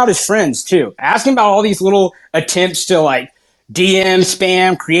ask him about his friends too. Ask him about all these little attempts to like DM,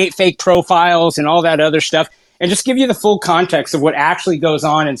 spam, create fake profiles and all that other stuff, and just give you the full context of what actually goes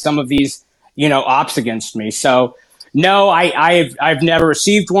on in some of these, ops against me. So no, I've never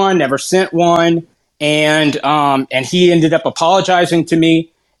received one, never sent one. And he ended up apologizing to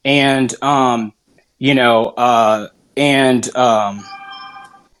me and, yeah,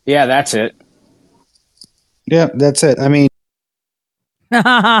 that's it. Yeah, that's it. I mean,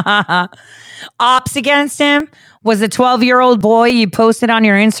 ops against him was a 12-year-old boy you posted on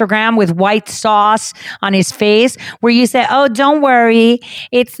your Instagram with white sauce on his face, where you said, "Oh, don't worry,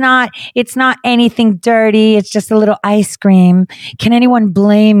 it's not anything dirty. It's just a little ice cream. Can anyone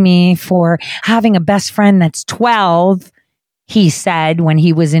blame me for having a best friend that's 12?" He said when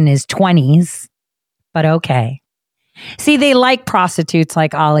he was in his 20s. But okay. See, they like prostitutes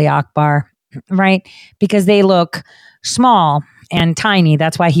like Ali Akbar, right? Because they look small and tiny.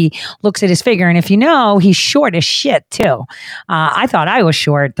 That's why he looks at his figure. And if you know, he's short as shit too. I thought I was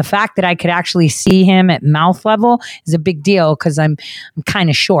short. The fact that I could actually see him at mouth level is a big deal because I'm kind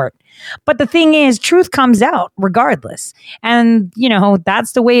of short. But the thing is, truth comes out regardless. And,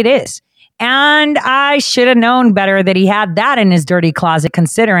 that's the way it is. And I should have known better that he had that in his dirty closet,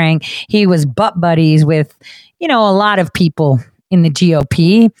 considering he was butt buddies with, a lot of people in the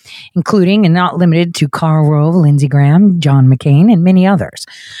GOP, including and not limited to Karl Rove, Lindsey Graham, John McCain, and many others.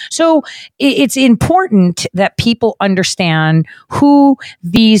 So it's important that people understand who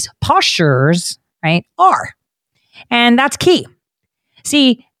these postures, right, are. And that's key.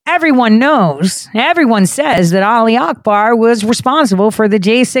 See, everyone says that Ali Akbar was responsible for the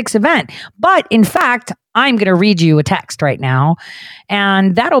J6 event. But in fact, I'm going to read you a text right now,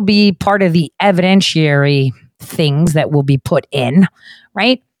 and that'll be part of the evidentiary things that will be put in,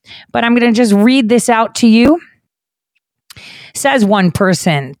 right? But I'm going to just read this out to you. Says one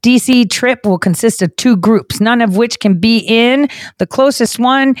person, DC trip will consist of 2 groups, none of which can be in. The closest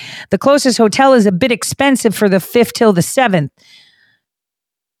hotel is a bit expensive for the 5th till the 7th.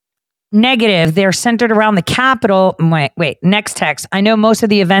 Negative. They're centered around the Capitol. Wait. Next text. I know most of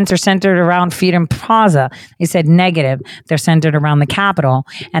the events are centered around Freedom Plaza. They said negative. They're centered around the Capitol.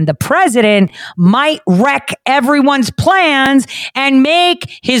 And the president might wreck everyone's plans and make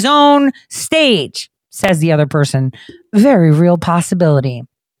his own stage, says the other person. Very real possibility.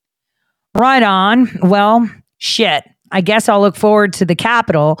 Right on. Well, shit. I guess I'll look forward to the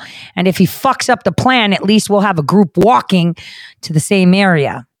Capitol. And if he fucks up the plan, at least we'll have a group walking to the same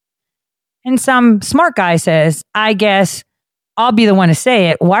area. And some smart guy says, I guess I'll be the one to say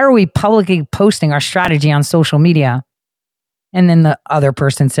it. Why are we publicly posting our strategy on social media? And then the other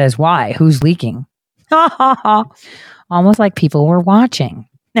person says, why? Who's leaking? Ha ha ha. Almost like people were watching.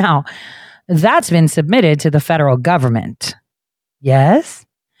 Now, that's been submitted to the federal government. Yes?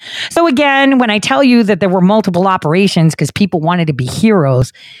 So again, when I tell you that there were multiple operations because people wanted to be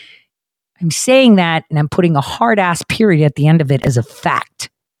heroes, I'm saying that and I'm putting a hard ass period at the end of it as a fact.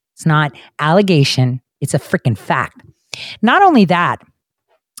 It's not allegation. It's a freaking fact. Not only that,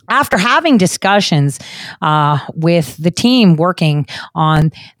 after having discussions with the team working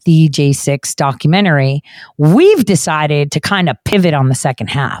on the J6 documentary, we've decided to kind of pivot on the second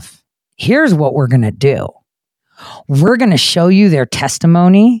half. Here's what we're going to do. We're going to show you their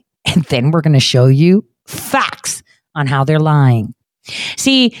testimony, and then we're going to show you facts on how they're lying.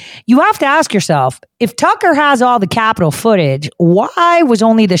 See, you have to ask yourself, if Tucker has all the Capitol footage, why was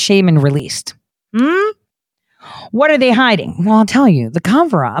only the shaman released? What are they hiding? Well, I'll tell you, the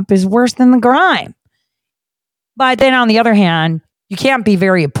cover-up is worse than the grime. But then on the other hand, you can't be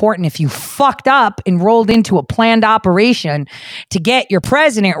very important if you fucked up and rolled into a planned operation to get your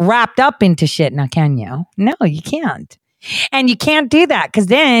president wrapped up into shit. Now, can you? No, you can't. And you can't do that because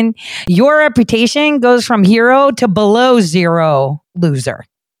then your reputation goes from hero to below zero loser,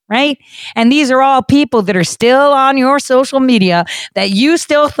 right? And these are all people that are still on your social media that you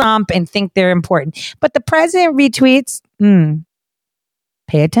still thump and think they're important. But the president retweets,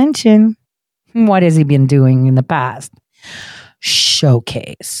 pay attention. What has he been doing in the past?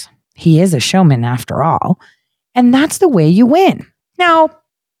 Showcase. He is a showman after all. And that's the way you win. Now,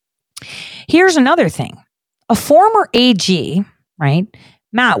 here's another thing. A former AG, right,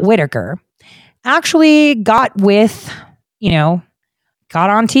 Matt Whitaker, actually got on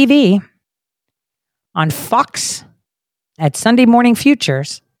TV on Fox at Sunday Morning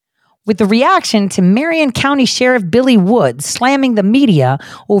Futures with the reaction to Marion County Sheriff Billy Woods slamming the media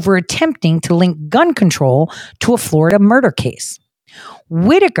over attempting to link gun control to a Florida murder case.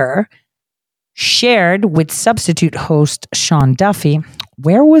 Whitaker shared with substitute host Sean Duffy,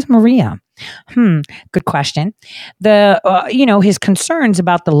 where was Maria? Good question. His concerns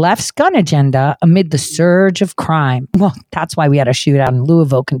about the left's gun agenda amid the surge of crime. Well, that's why we had a shootout in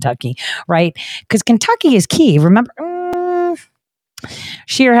Louisville, Kentucky, right? Because Kentucky is key. Remember,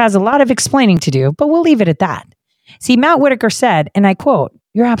 Scheer has a lot of explaining to do, but we'll leave it at that. See, Matt Whitaker said, and I quote,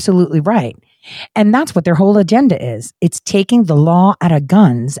 "You're absolutely right." And that's what their whole agenda is. It's taking the law out of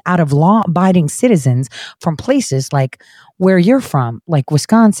guns, out of law-abiding citizens from places like where you're from, like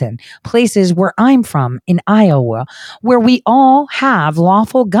Wisconsin, places where I'm from in Iowa, where we all have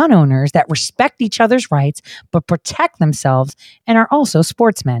lawful gun owners that respect each other's rights, but protect themselves and are also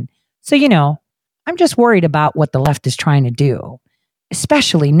sportsmen. So, I'm just worried about what the left is trying to do,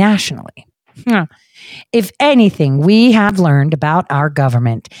 especially nationally. If anything we have learned about our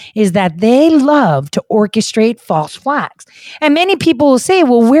government is that they love to orchestrate false flags. And many people will say,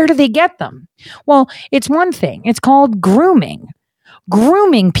 well, where do they get them? Well, it's one thing. It's called grooming.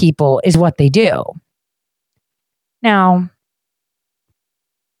 Grooming people is what they do. Now,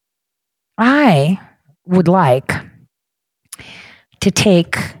 I would like to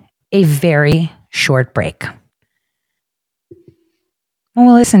take a very short break.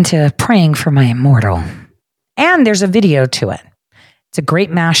 We'll listen to Praying for My Immortal. And there's a video to it. It's a great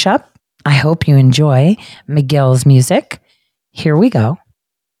mashup. I hope you enjoy Miguel's music. Here we go.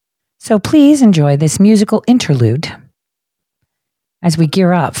 So please enjoy this musical interlude as we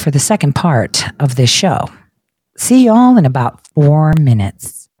gear up for the second part of this show. See y'all in about 4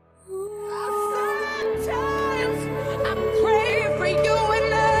 minutes.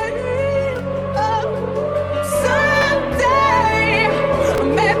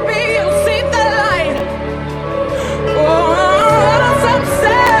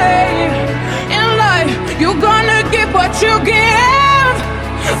 What you give,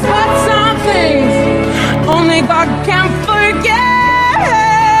 but some things only God can forgive.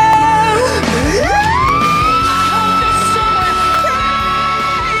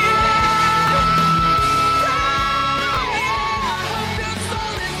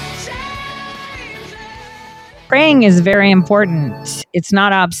 Praying is very important. It's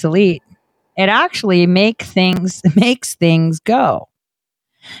not obsolete. It actually makes things go.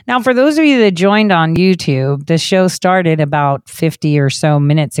 Now, for those of you that joined on YouTube, the show started about 50 or so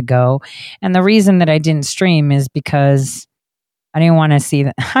minutes ago. And the reason that I didn't stream is because I didn't want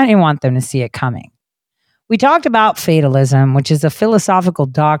them to see it coming. We talked about fatalism, which is a philosophical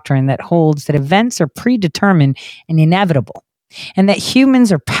doctrine that holds that events are predetermined and inevitable, and that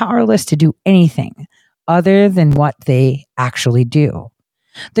humans are powerless to do anything other than what they actually do.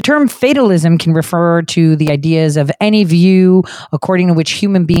 The term fatalism can refer to the ideas of any view according to which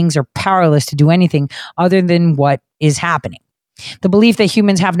human beings are powerless to do anything other than what is happening. The belief that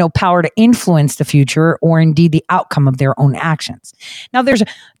humans have no power to influence the future or indeed the outcome of their own actions. Now, there's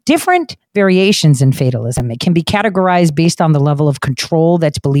different variations in fatalism. It can be categorized based on the level of control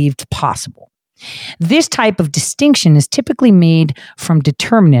that's believed possible. This type of distinction is typically made from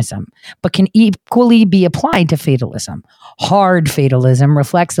determinism, but can equally be applied to fatalism. Hard fatalism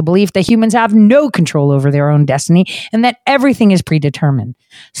reflects the belief that humans have no control over their own destiny and that everything is predetermined.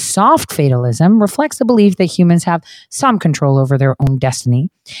 Soft fatalism reflects the belief that humans have some control over their own destiny,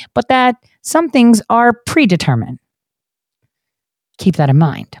 but that some things are predetermined. Keep that in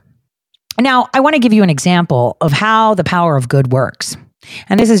mind. Now, I want to give you an example of how the power of good works.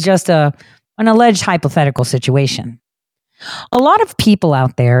 And this is just an alleged hypothetical situation. A lot of people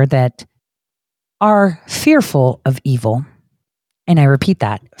out there that are fearful of evil, and I repeat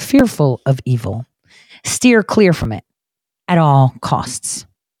that, fearful of evil, steer clear from it at all costs.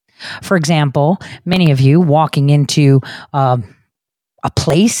 For example, many of you walking into a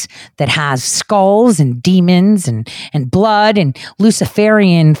place that has skulls and demons and blood and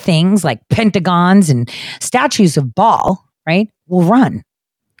Luciferian things like pentagons and statues of Baal, right, will run.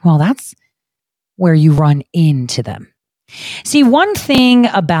 Well, that's where you run into them. See, one thing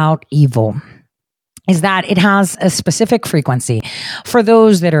about evil is that it has a specific frequency. For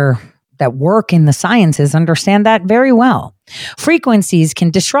those that work in the sciences understand that very well. Frequencies can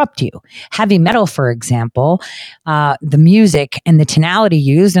disrupt you. Heavy metal, for example, the music and the tonality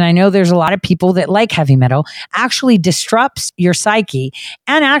used, and I know there's a lot of people that like heavy metal, actually disrupts your psyche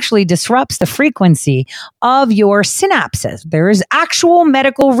and actually disrupts the frequency of your synapses. There is actual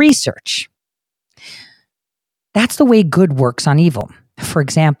medical research. That's the way good works on evil. For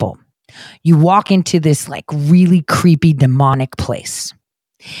example, you walk into this like really creepy demonic place.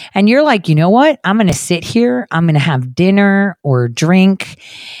 And you're like, you know what? I'm going to sit here. I'm going to have dinner or drink.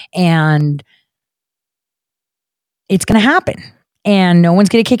 And it's going to happen. And no one's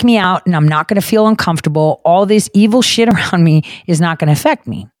going to kick me out. And I'm not going to feel uncomfortable. All this evil shit around me is not going to affect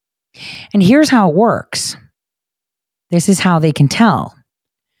me. And here's how it works. This is how they can tell.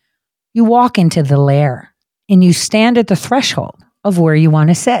 You walk into the lair and you stand at the threshold of where you want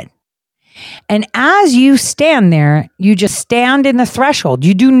to sit. And as you stand there, you just stand in the threshold.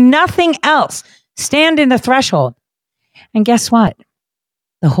 You do nothing else. Stand in the threshold. And guess what?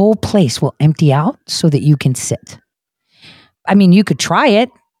 The whole place will empty out so that you can sit. I mean, you could try it.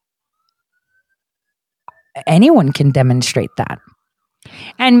 Anyone can demonstrate that.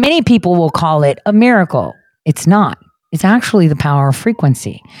 And many people will call it a miracle. It's not. It's actually the power of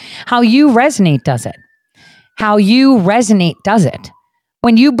frequency. How you resonate does it. How you resonate does it.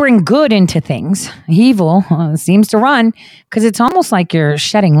 When you bring good into things, evil seems to run because it's almost like you're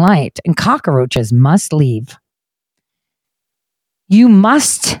shedding light and cockroaches must leave. You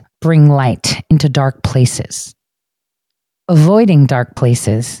must bring light into dark places. Avoiding dark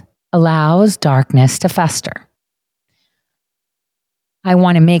places allows darkness to fester. I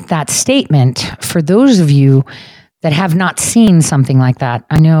want to make that statement for those of you that have not seen something like that.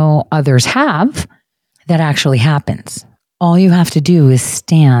 I know others have. That actually happens. All you have to do is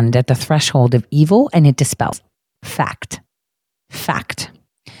stand at the threshold of evil and it dispels. Fact.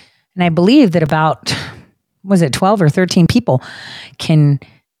 And I believe that about, 12 or 13 people can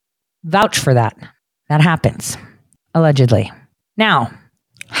vouch for that. That happens, allegedly. Now,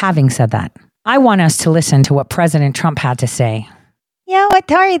 having said that, I want us to listen to what President Trump had to say. Yeah, what,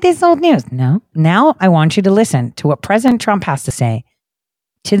 Tori, this is old news. No, now I want you to listen to what President Trump has to say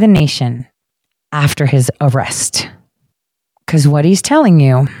to the nation after his arrest. Because what he's telling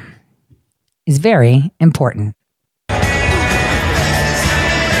you is very important.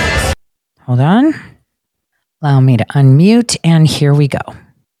 Hold on. Allow me to unmute, and here we go.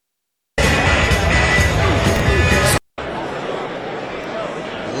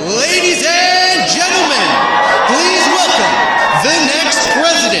 Ladies and gentlemen, please welcome the next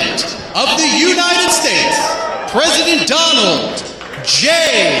president of the United States, President Donald J.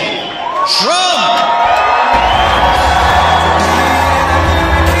 Trump.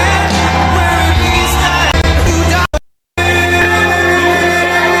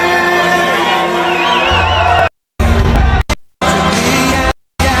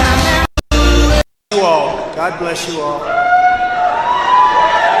 God bless you all.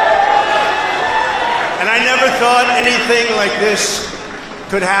 And I never thought anything like this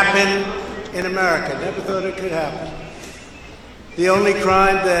could happen in America. Never thought it could happen. The only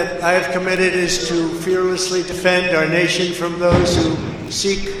crime that I have committed is to fearlessly defend our nation from those who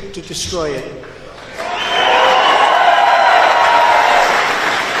seek to destroy it.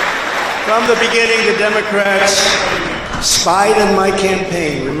 From the beginning, the Democrats spied on my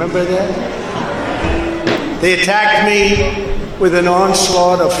campaign. Remember that? They attacked me with an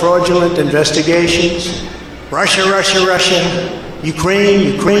onslaught of fraudulent investigations. Russia,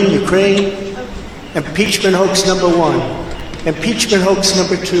 Ukraine. Impeachment hoax number 1. Impeachment hoax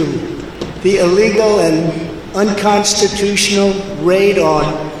number 2. The illegal and unconstitutional raid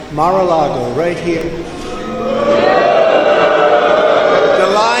on Mar-a-Lago, right here. The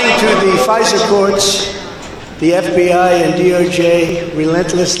lying to the FISA courts, the FBI and DOJ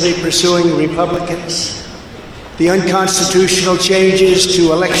relentlessly pursuing Republicans. The unconstitutional changes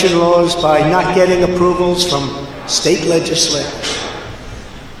to election laws by not getting approvals from state legislators.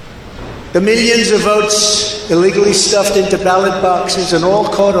 The millions of votes illegally stuffed into ballot boxes and all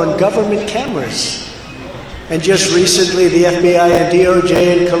caught on government cameras. And just recently, the FBI and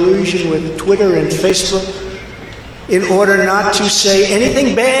DOJ in collusion with Twitter and Facebook in order not to say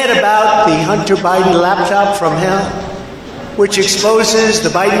anything bad about the Hunter Biden laptop from hell, which exposes the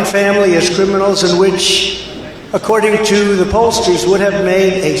Biden family as criminals and which, according to the pollsters, would have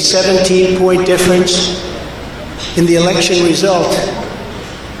made a 17-point difference in the election result.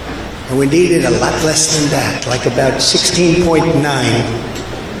 And we needed a lot less than that, like about 16.9.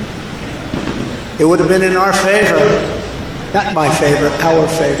 It would have been in our favor, not my favor, our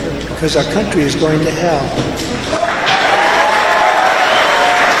favor, because our country is going to hell.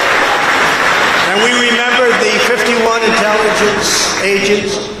 And we remember the 51 intelligence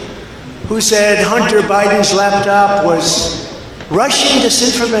agents who said Hunter Biden's laptop was Russian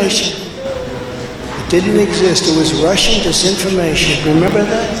disinformation. It didn't exist. It was Russian disinformation. Remember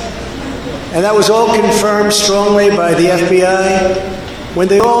that? And that was all confirmed strongly by the FBI when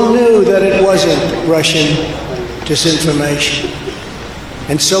they all knew that it wasn't Russian disinformation.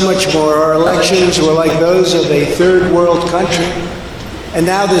 And so much more. Our elections were like those of a third world country. And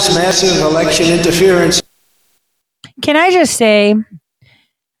now this massive election interference. Can I just say,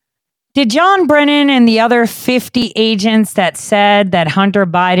 did John Brennan and the other 50 agents that said that Hunter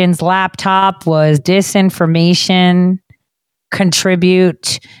Biden's laptop was disinformation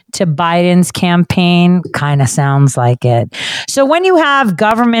contribute to Biden's campaign? Kind of sounds like it. So when you have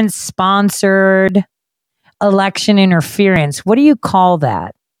government-sponsored election interference, what do you call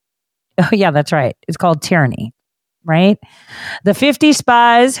that? Oh, yeah, that's right. It's called tyranny, right? The 50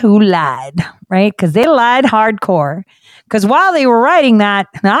 spies who lied, right? Because they lied hardcore. Because while they were writing that,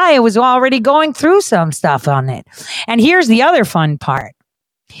 I was already going through some stuff on it. And here's the other fun part.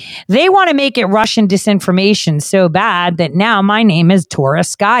 They want to make it Russian disinformation so bad that now my name is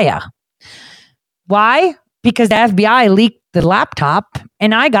Toroskaya. Why? Because the FBI leaked the laptop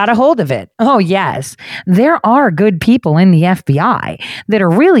and I got a hold of it. Oh, yes. There are good people in the FBI that are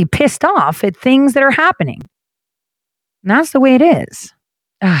really pissed off at things that are happening. And that's the way it is.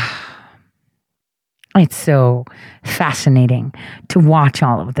 It's so fascinating to watch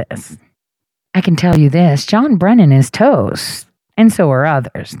all of this. I can tell you this, John Brennan is toast, and so are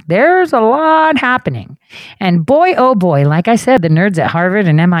others. There's a lot happening. And boy, oh boy, like I said, the nerds at Harvard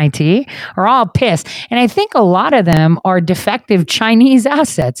and MIT are all pissed. And I think a lot of them are defective Chinese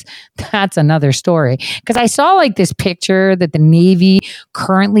assets. That's another story. Because I saw like this picture that the Navy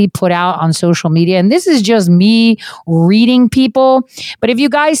currently put out on social media. And this is just me reading people. But have you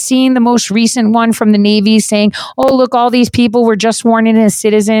guys seen the most recent one from the Navy saying, oh, look, all these people were just sworn in as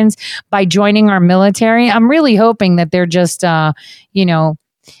citizens by joining our military? I'm really hoping that they're just,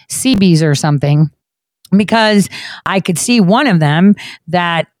 Seabees or something. Because I could see one of them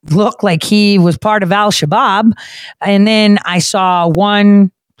that looked like he was part of Al-Shabaab. And then I saw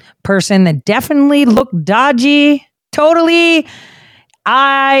one person that definitely looked dodgy, totally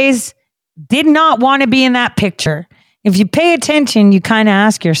eyes, did not want to be in that picture. If you pay attention, you kind of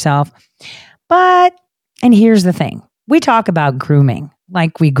ask yourself, and here's the thing. We talk about grooming.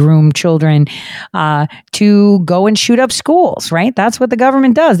 Like we groom children to go and shoot up schools, right? That's what the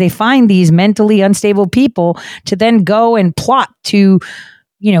government does. They find these mentally unstable people to then go and plot to,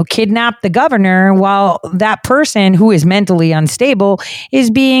 kidnap the governor while that person who is mentally unstable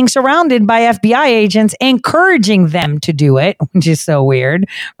is being surrounded by FBI agents encouraging them to do it, which is so weird,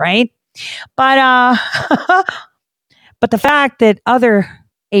 right? But the fact that other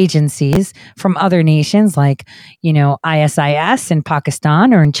agencies from other nations like, ISIS in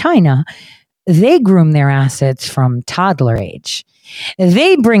Pakistan or in China, they groom their assets from toddler age.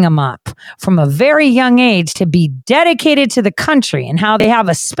 They bring them up from a very young age to be dedicated to the country and how they have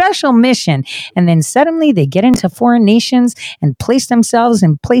a special mission. And then suddenly they get into foreign nations and place themselves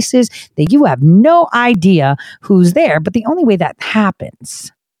in places that you have no idea who's there. But the only way that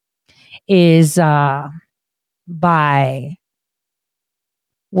happens is by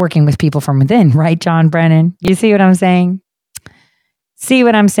working with people from within, right, John Brennan? You see what I'm saying? See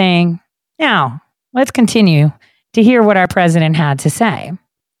what I'm saying? Now, let's continue to hear what our president had to say,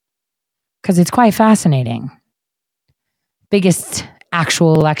 because it's quite fascinating. Biggest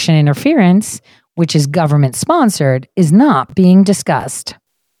actual election interference, which is government sponsored, is not being discussed.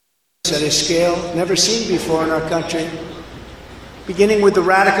 At a scale never seen before in our country, beginning with the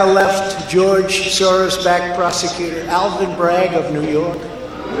radical left, George Soros-backed prosecutor Alvin Bragg of New York,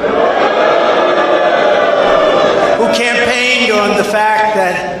 who campaigned on the fact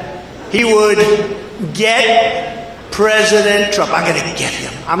that he would get President Trump. I'm going to get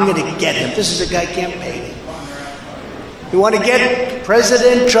him. I'm going to get him. This is a guy campaigning. He wanted to get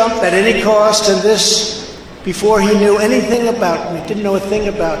President Trump at any cost, and this before he knew anything about me, didn't know a thing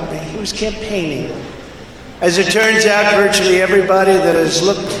about me. He was campaigning. As it turns out, virtually everybody that has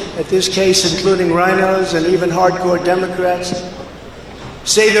looked at this case, including rhinos and even hardcore Democrats,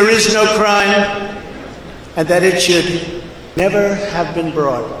 say there is no crime and that it should never have been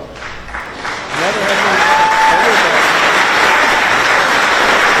brought. Never have been brought.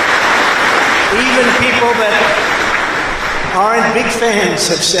 Even people that aren't big fans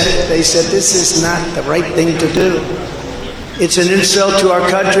have said it. They said this is not the right thing to do. It's an insult to our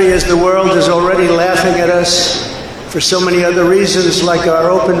country, as the world is already laughing at us for so many other reasons, like our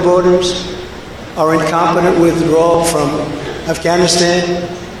open borders, our incompetent withdrawal from Afghanistan,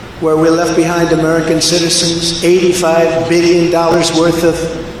 where we left behind American citizens, $85 billion worth of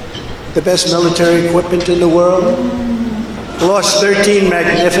the best military equipment in the world, lost 13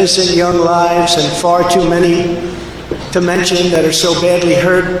 magnificent young lives, and far too many to mention that are so badly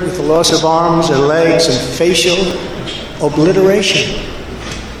hurt with the loss of arms and legs and facial obliteration.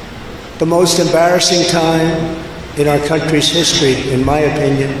 The most embarrassing time in our country's history, in my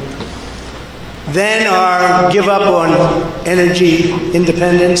opinion. Then our give up on energy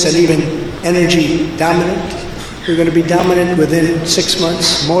independence and even energy dominant. We're going to be dominant within 6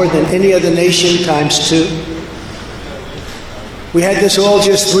 months, more than any other nation times 2. We had this all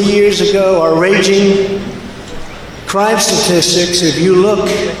just 3 years ago. Our raging crime statistics, if you look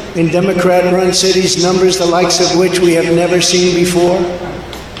in Democrat-run cities, numbers the likes of which we have never seen before.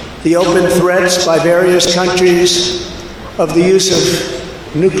 The open threats by various countries of the use of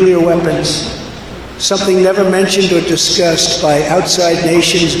nuclear weapons, something never mentioned or discussed by outside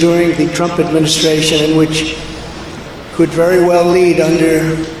nations during the Trump administration, and which could very well lead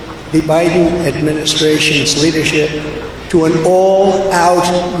under the Biden administration's leadership to an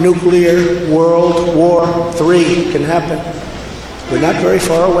all-out nuclear World War III can happen. We're not very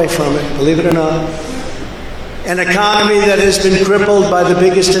far away from it, believe it or not. An economy that has been crippled by the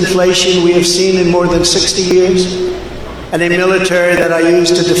biggest inflation we have seen in more than 60 years, and a military that I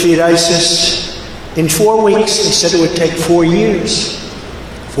used to defeat ISIS in 4 weeks. They said it would take 4 years.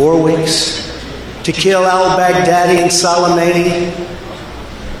 4 weeks to kill al-Baghdadi and Soleimani,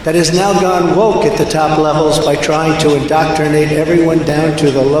 that has now gone woke at the top levels by trying to indoctrinate everyone down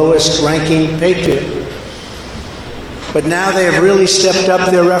to the lowest ranking patriot. But now they have really stepped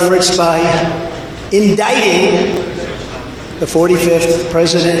up their efforts by indicting the 45th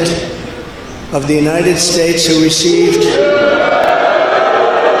President of the United States, who received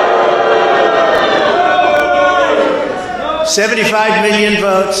 75 million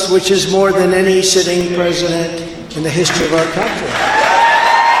votes, which is more than any sitting president in the history of our country.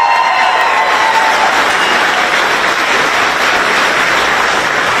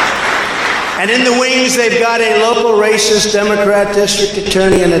 And in the wings, they've got a local racist Democrat district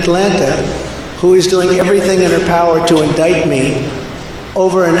attorney in Atlanta who is doing everything in her power to indict me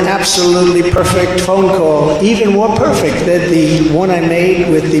over an absolutely perfect phone call, even more perfect than the one I made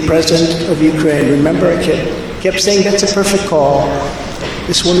with the president of Ukraine. Remember, I kept saying that's a perfect call.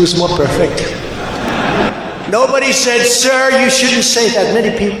 This one was more perfect. Nobody said, sir, you shouldn't say that.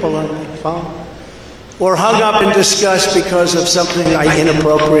 Many people on the phone or hung up in disgust because of something I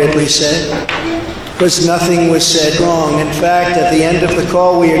inappropriately said, because nothing was said wrong. In fact, at the end of the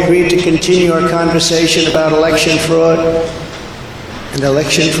call, we agreed to continue our conversation about election fraud, and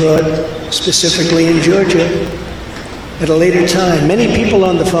election fraud specifically in Georgia, at a later time. Many people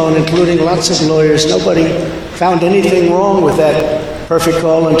on the phone, including lots of lawyers, nobody found anything wrong with that perfect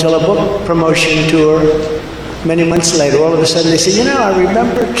call until a book promotion tour many months later. All of a sudden they said, I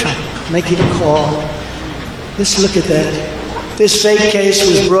remember making a call. Let's look at that. This fake case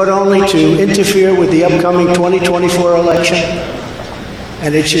was brought only to interfere with the upcoming 2024 election,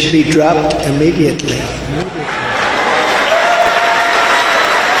 and it should be dropped immediately.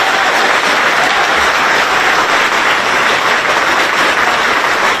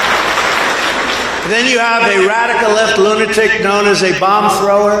 Then you have a radical left lunatic known as a bomb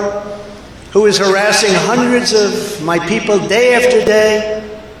thrower who is harassing hundreds of my people day after day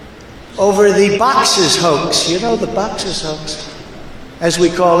over the boxes hoax. You know, the boxes hoax, as we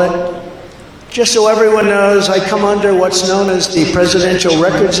call it. Just so everyone knows, I come under what's known as the Presidential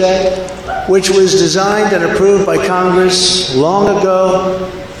Records Act, which was designed and approved by Congress long ago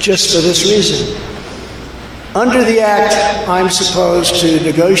just for this reason. Under the Act, I'm supposed to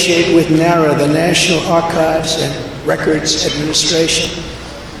negotiate with NARA, the National Archives and Records Administration,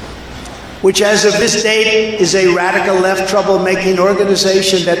 which as of this date is a radical left troublemaking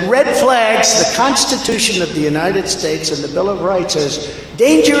organization that red flags the Constitution of the United States and the Bill of Rights as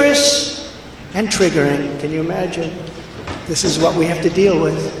dangerous and triggering. Can you imagine? This is what we have to deal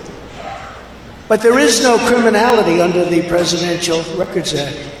with. But there is no criminality under the Presidential Records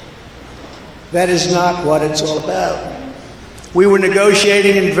Act. That is not what it's all about. We were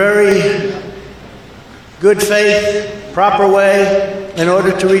negotiating in very good faith, proper way, in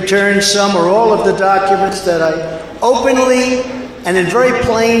order to return some or all of the documents that I openly and in very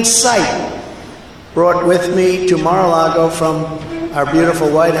plain sight brought with me to Mar-a-Lago from our beautiful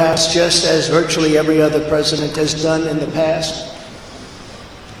White House, just as virtually every other president has done in the past.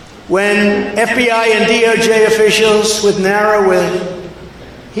 When FBI and DOJ officials with NARA were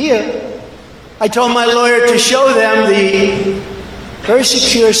here, I told my lawyer to show them the very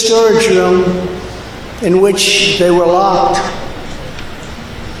secure storage room in which they were locked.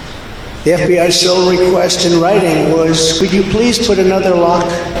 The FBI's sole request in writing was, could you please put another lock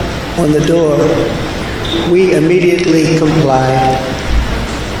on the door? We immediately complied.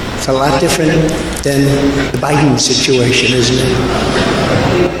 It's a lot different than the Biden situation, isn't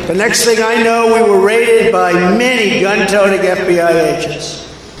it? The next thing I know, we were raided by many gun-toting FBI agents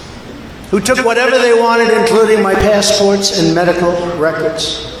who took whatever they wanted, including my passports and medical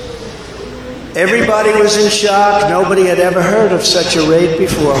records. Everybody was in shock. Nobody had ever heard of such a raid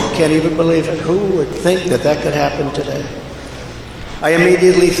before. Can't even believe it. Who would think that that could happen today? I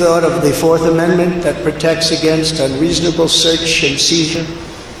immediately thought of the Fourth Amendment that protects against unreasonable search and seizure.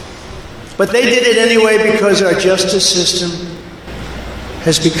 But they did it anyway because our justice system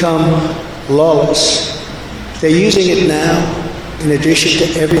has become lawless. They're using it now, in addition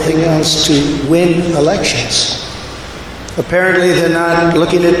to everything else, to win elections. Apparently, they're not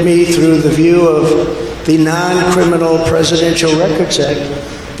looking at me through the view of the non-criminal Presidential Records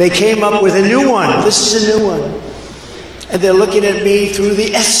Act. They came up with a new one. This is a new one. And they're looking at me through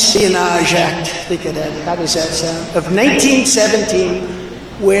the Espionage Act. Think of that. How does that sound? Of 1917,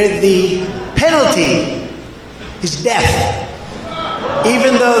 where the penalty is death.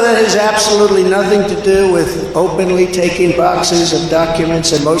 Even though that has absolutely nothing to do with openly taking boxes of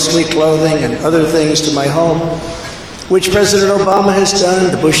documents and mostly clothing and other things to my home, which President Obama has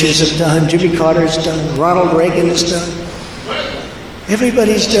done, the Bushes have done, Jimmy Carter has done, Ronald Reagan has done.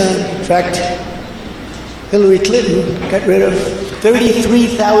 Everybody's done. In fact, Hillary Clinton got rid of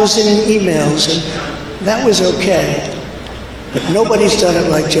 33,000 emails, and that was okay. But nobody's done it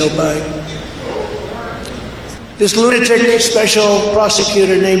like Joe Biden. This lunatic special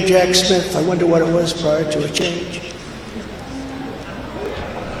prosecutor named Jack Smith, I wonder what it was prior to a change,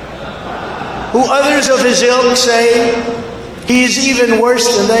 who others of his ilk say he is even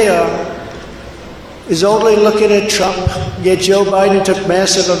worse than they are, is only looking at Trump, yet Joe Biden took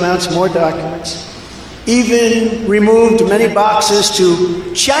massive amounts more documents, even removed many boxes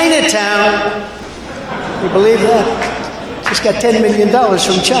to Chinatown. You believe that? Just got $10 million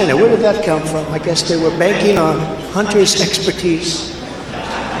from China. Where did that come from? I guess they were banking on Hunter's expertise.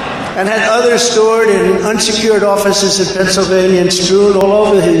 And had others stored in unsecured offices in Pennsylvania and strewn all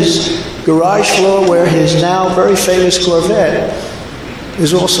over his garage floor where his now very famous Corvette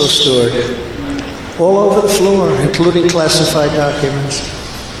is also stored. All over the floor, including classified documents.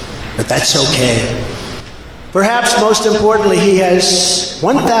 But that's okay. Perhaps most importantly, he has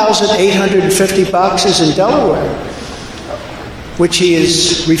 1,850 boxes in Delaware, which he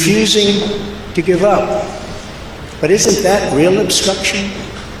is refusing to give up. But isn't that real obstruction?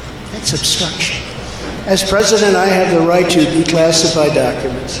 That's obstruction. As president, I have the right to declassify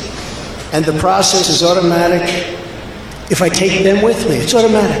documents. And the process is automatic. If I take them with me, it's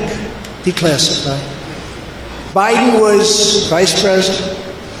automatic. Declassify. Biden was vice president.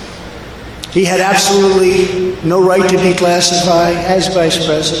 He had absolutely no right to declassify as vice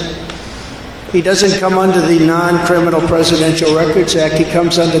president. He doesn't come under the non-criminal Presidential Records Act. He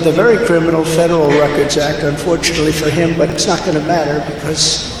comes under the very criminal Federal Records Act, unfortunately for him, but it's not going to matter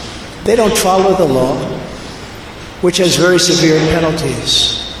because they don't follow the law, which has very severe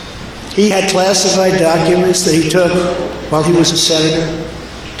penalties. He had classified documents that he took while he was a senator,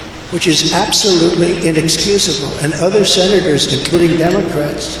 which is absolutely inexcusable. And other senators, including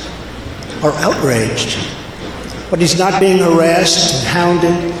Democrats, are outraged. But he's not being harassed and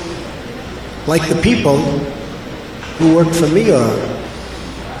hounded like the people who work for me are.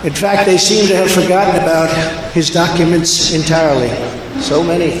 In fact, they seem to have forgotten about his documents entirely. So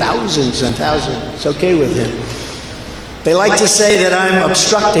many, thousands and thousands. It's okay with him. They like to say that I'm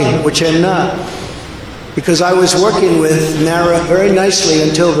obstructing, which I'm not, because I was working with NARA very nicely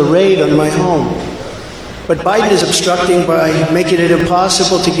until the raid on my home. But Biden is obstructing by making it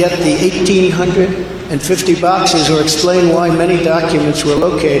impossible to get the 1,850 boxes or explain why many documents were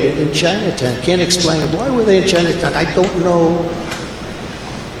located in Chinatown. Can't explain it. Why were they in Chinatown? I don't know.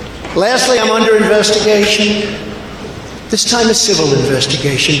 Lastly, I'm under investigation. This time a civil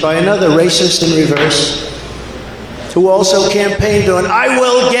investigation by another racist in reverse who also campaigned on, I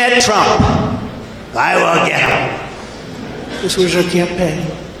will get Trump. I will get him. This was her campaign.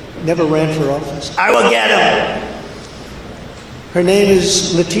 Never ran for office. I will get him. Her name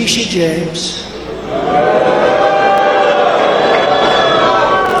is Letitia James.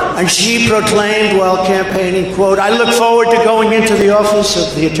 And she proclaimed while campaigning, quote, I look forward to going into the office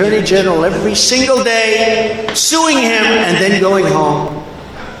of the Attorney General every single day, suing him, and then going home.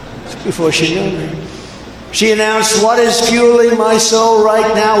 Before she knew me. She announced, what is fueling my soul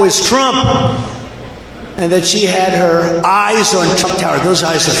right now is Trump. And that she had her eyes on Trump Tower. Those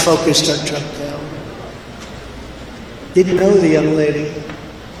eyes are focused on Trump Tower. Didn't know the young lady.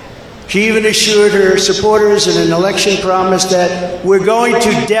 She even assured her supporters in an election promise that we're going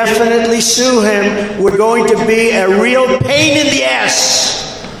to definitely sue him. We're going to be a real pain in the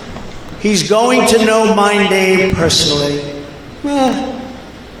ass. He's going to know my name personally.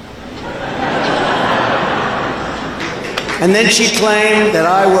 And then she claimed that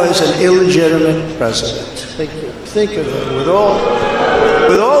I was an illegitimate president. Think of it. With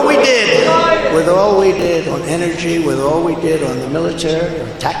all we did on energy, with all we did on the military,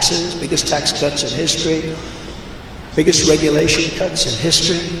 on taxes, biggest tax cuts in history, biggest regulation cuts in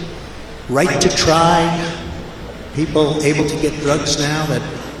history, right to try, people able to get drugs now that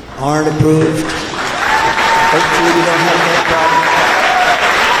aren't approved. Hopefully we don't have that problem.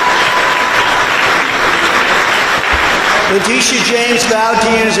 Letitia James vowed to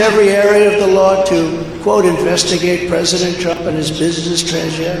use every area of the law to, quote, investigate President Trump and his business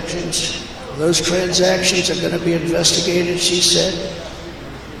transactions. Those transactions are going to be investigated, she said.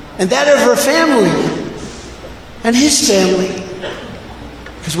 And that of her family and his family.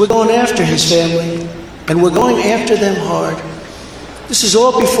 Because we're going after his family, and we're going after them hard. This is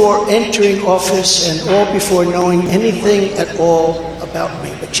all before entering office and all before knowing anything at all about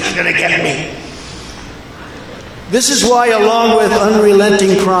me. But you're going to get me. This is why, along with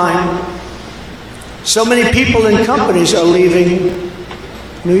unrelenting crime, so many people and companies are leaving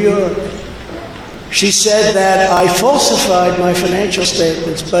New York. She said that I falsified my financial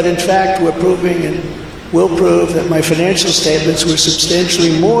statements, but in fact we're proving and will prove that my financial statements were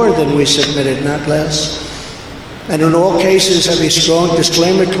substantially more than we submitted, not less. And in all cases have a strong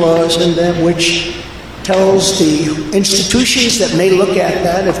disclaimer clause in them which tells the institutions that may look at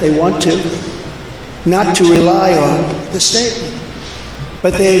that if they want to, not to rely on the statement.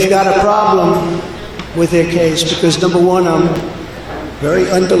 But they've got a problem with their case because, number one, I'm very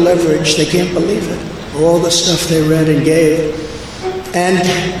underleveraged. They can't believe it. All the stuff they read and gave, and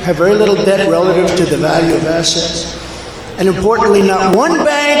have very little debt relative to the value of assets. And importantly, not one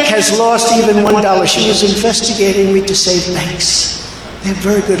bank has lost even $1. She was investigating me to save banks. They have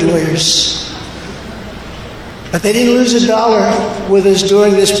very good lawyers. But they didn't lose $1 with us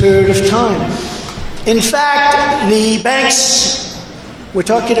during this period of time. In fact, the banks we're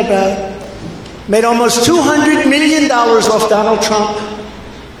talking about made almost $200 million off Donald Trump,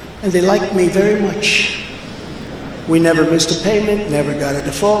 and they liked me very much. We never missed a payment, never got a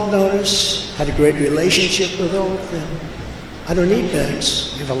default notice, had a great relationship with all of them. I don't need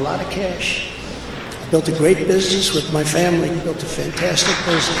banks. I have a lot of cash. I built a great business with my family, built a fantastic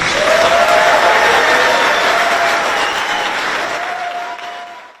business.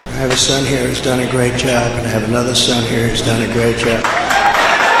 I have a son here who's done a great job, and I have another son here who's done a great job.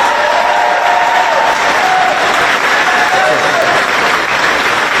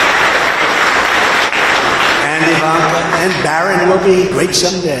 And Ivanka, and Barron will be great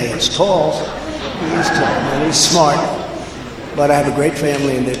someday. He's tall. He's tall, and he's smart. But I have a great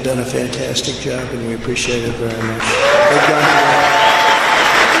family, and they've done a fantastic job, and we appreciate it very much. They've done it.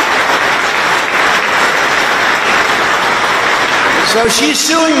 So she's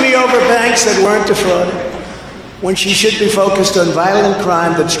suing me over banks that weren't defrauded when she should be focused on violent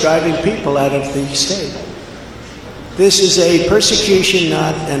crime that's driving people out of the state. This is a persecution,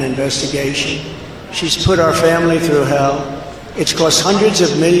 not an investigation. She's put our family through hell. It's cost hundreds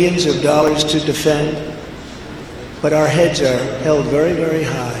of millions of dollars to defend, but our heads are held very, very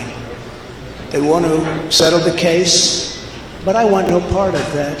high. They want to settle the case, but I want no part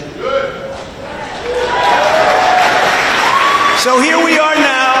of that. So here we are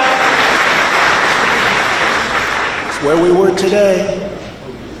now. It's where we were today,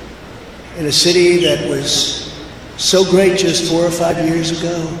 in a city that was so great just 4 or 5 years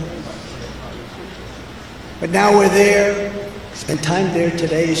ago. But now we're there, spent time there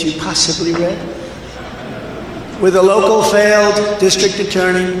today, as you possibly read, with a local failed district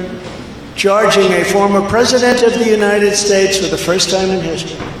attorney charging a former president of the United States for the first time in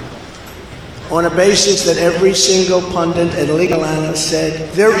history, on a basis that every single pundit and legal analyst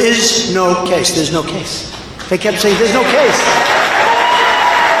said, there is no case. There's no case. They kept saying, there's no case.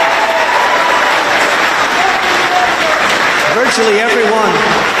 Virtually everyone.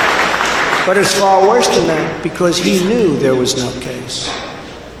 But it's far worse than that, because he knew there was no case.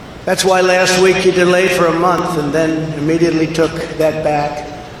 That's why last week he delayed for a month and then immediately took that back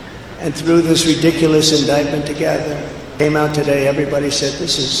and threw this ridiculous indictment together. Came out today, everybody said,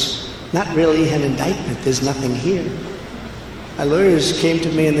 this is not really an indictment. There's nothing here. My lawyers came to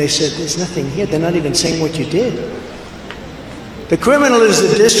me and they said, there's nothing here. They're not even saying what you did. The criminal is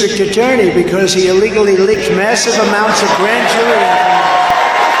the district attorney because he illegally leaked massive amounts of grand jury information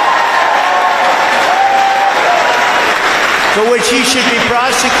for which he should be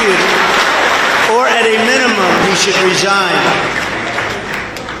prosecuted, or at a minimum, he should resign.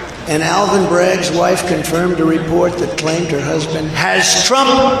 And Alvin Bragg's wife confirmed a report that claimed her husband has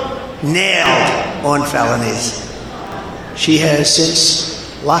Trump nailed on felonies. She has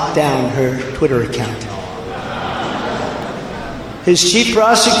since locked down her Twitter account. His chief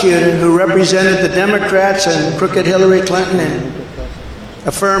prosecutor, who represented the Democrats and crooked Hillary Clinton in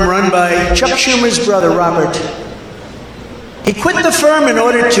a firm run by Chuck Schumer's brother, Robert, he quit the firm in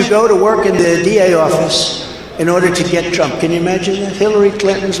order to go to work in the DA office in order to get Trump. Can you imagine that? Hillary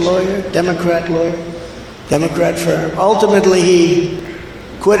Clinton's lawyer, Democrat firm. Ultimately, he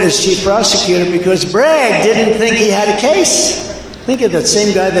quit as chief prosecutor because Bragg didn't think he had a case. Think of that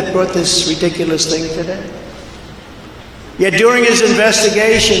same guy that brought this ridiculous thing today. Yet during his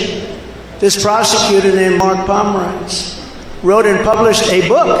investigation, this prosecutor named Mark Pomerantz wrote and published a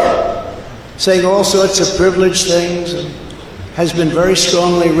book saying all sorts of privileged things and has been very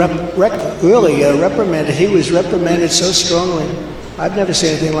strongly reprimanded. He was reprimanded so strongly. I've never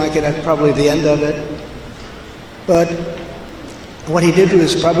seen anything like it. That's probably the end of it. But what he did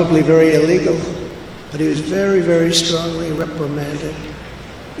was probably very illegal. But he was very, very strongly reprimanded.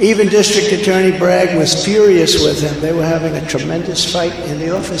 Even District Attorney Bragg was furious with him. They were having a tremendous fight in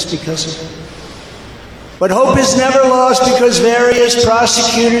the office because of it. But hope is never lost because various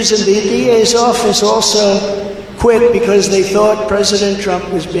prosecutors in the DA's office also quit because they thought President Trump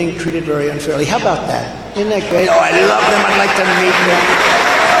was being treated very unfairly. How about that? Isn't that great? Oh, I love them. I'd like to meet them.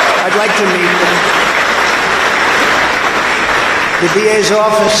 I'd like to meet them. The DA's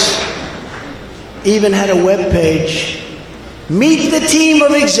office even had a web page. Meet the team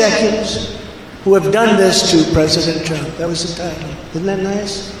of executives who have done this to President Trump. That was the title. Isn't that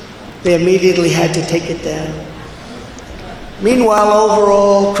nice? They immediately had to take it down. Meanwhile,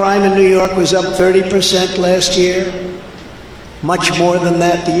 overall, crime in New York was up 30% last year. Much more than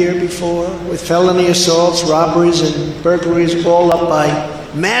that the year before, with felony assaults, robberies, and burglaries all up by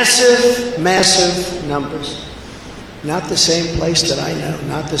massive, massive numbers. Not the same place that I know,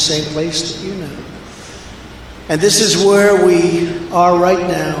 not the same place that you know. And this is where we are right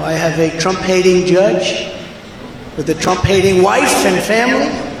now. I have a Trump-hating judge with a Trump-hating wife and family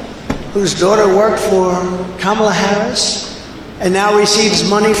whose daughter worked for Kamala Harris and now receives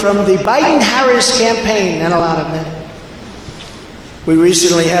money from the Biden-Harris campaign, and a lot of it. We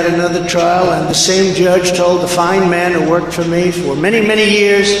recently had another trial, and the same judge told the fine man who worked for me for many, many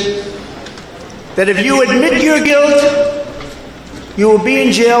years that if you admit your guilt, you will be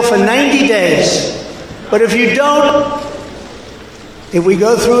in jail for 90 days. But if you don't, if we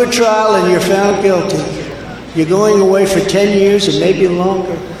go through a trial and you're found guilty, you're going away for 10 years and maybe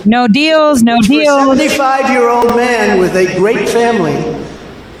longer. No deals, no deals. For a 75-year-old man with a great family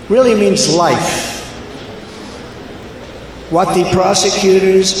really means life. What the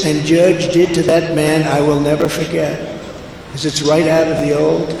prosecutors and judge did to that man, I will never forget, because it's right out of the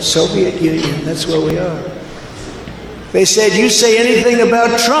old Soviet Union. That's where we are. They said, you say anything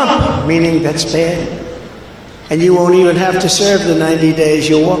about Trump, meaning that's bad, and you won't even have to serve the 90 days.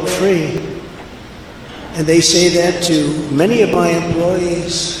 You'll walk free. And they say that to many of my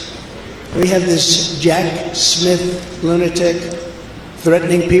employees. We have this Jack Smith lunatic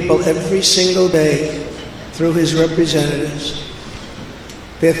threatening people every single day through his representatives.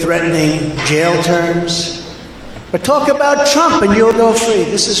 They're threatening jail terms. But talk about Trump and you'll go free.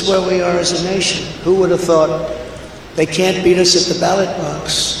 This is where we are as a nation. Who would have thought they can't beat us at the ballot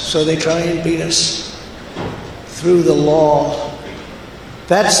box, so they try and beat us through the law.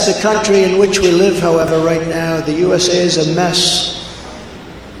 That's the country in which we live, however, right now. The USA is a mess.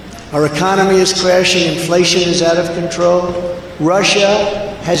 Our economy is crashing. Inflation is out of control.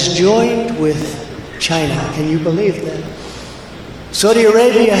 Russia has joined with China. Can you believe that? Saudi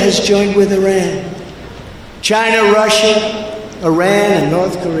Arabia has joined with Iran. China, Russia, Iran, and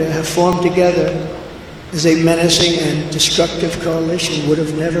North Korea have formed together as a menacing and destructive coalition. Would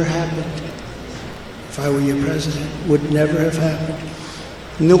have never happened if I were your president. Would never have happened.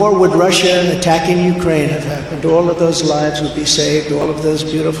 Nor would Russia attacking Ukraine have happened. All of those lives would be saved. All of those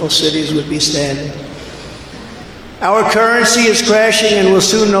beautiful cities would be standing. Our currency is crashing and will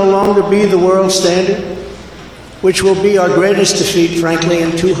soon no longer be the world standard, which will be our greatest defeat, frankly,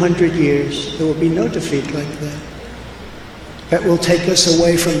 in 200 years. There will be no defeat like that. That will take us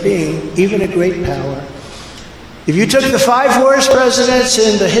away from being even a great power. If you took the 5 worst presidents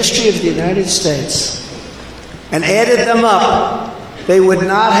in the history of the United States and added them up, they would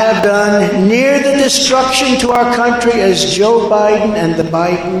not have done near the destruction to our country as Joe Biden and the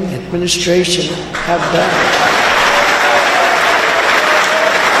Biden administration have done.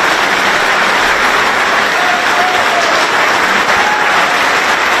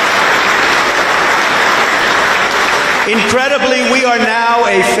 Incredibly, we are now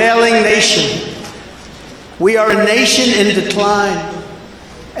a failing nation. We are a nation in decline.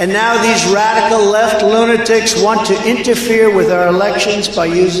 And now these radical left lunatics want to interfere with our elections by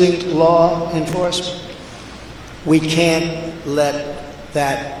using law enforcement. We can't let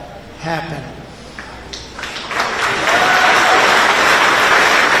that happen.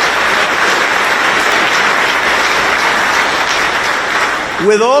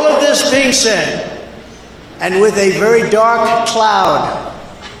 With all of this being said, and with a very dark cloud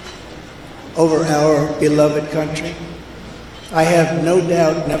over our beloved country, I have no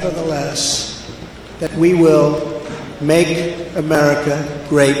doubt, nevertheless, that we will make America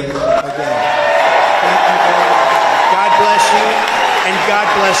great again. Thank you very much. God bless you, and God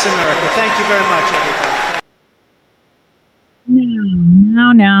bless America. Thank you very much, everybody.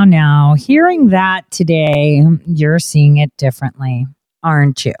 Now. Hearing that today, you're seeing it differently,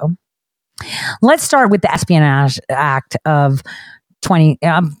 aren't you? Let's start with the Espionage Act of 20.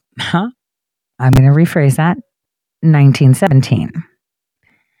 I'm going to rephrase that. 1917.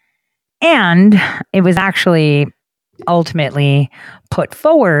 And it was actually ultimately put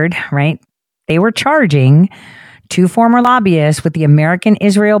forward, right? They were charging 2 former lobbyists with the American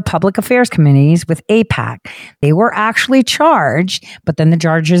Israel Public Affairs Committees with AIPAC. They were actually charged, but then the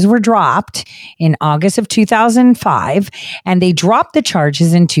charges were dropped in August of 2005, and they dropped the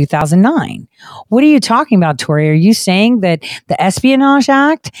charges in 2009. What are you talking about, Tori? Are you saying that the Espionage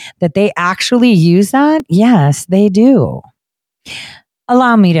Act, that they actually use that? Yes, they do.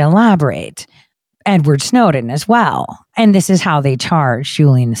 Allow me to elaborate. Edward Snowden as well. And this is how they charge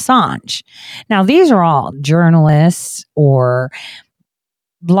Julian Assange. Now, these are all journalists or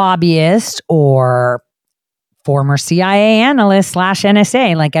lobbyists or former CIA analysts /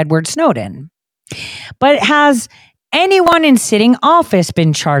 NSA like Edward Snowden. But has anyone in sitting office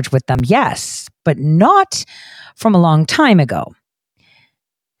been charged with them? Yes, but not from a long time ago.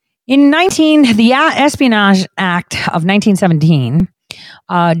 In the Espionage Act of 1917,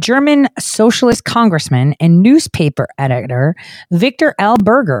 German socialist congressman and newspaper editor Victor L.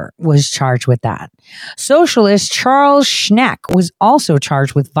 Berger was charged with that. Socialist Charles Schneck was also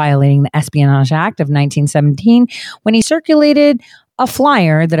charged with violating the Espionage Act of 1917 when he circulated a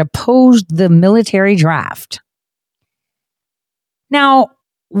flyer that opposed the military draft. Now,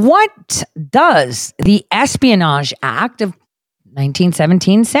 what does the Espionage Act of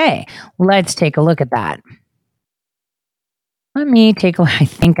 1917 say? Let's take a look at that. I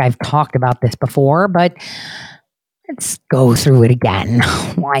think I've talked about this before, but let's go through it again.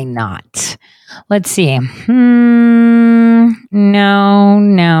 Why not? Let's see.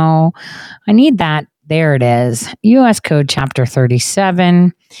 No. I need that. There it is. U.S. Code Chapter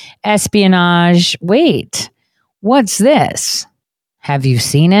 37. Espionage. Wait, what's this? Have you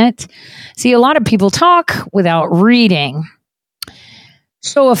seen it? See, a lot of people talk without reading.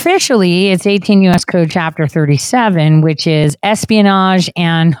 So officially, it's 18 U.S. Code Chapter 37, which is espionage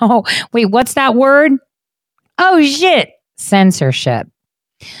and, what's that word? Oh, shit, censorship.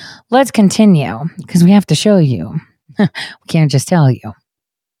 Let's continue, because we have to show you. We can't just tell you.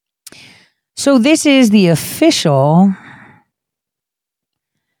 So this is the official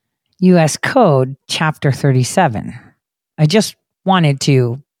U.S. Code Chapter 37. I just wanted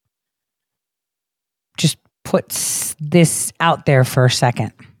to put this out there for a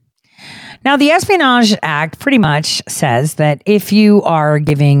second. Now, the Espionage Act pretty much says that if you are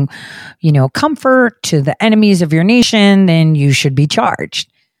giving, comfort to the enemies of your nation, then you should be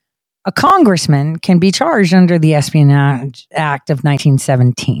charged. A congressman can be charged under the Espionage Act of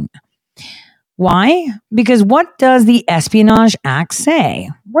 1917. Why? Because what does the Espionage Act say?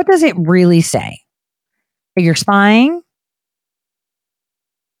 What does it really say? That you're spying?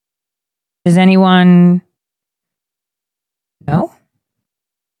 Does anyone know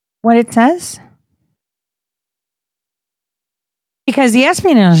what it says? Because the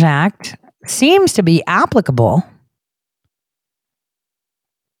Espionage Act seems to be applicable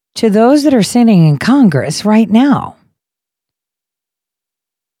to those that are sitting in Congress right now.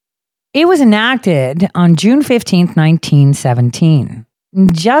 It was enacted on June 15th, 1917,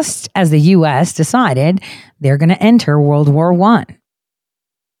 just as the U.S. decided they're going to enter World War I.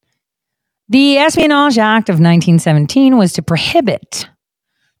 The Espionage Act of 1917 was to prohibit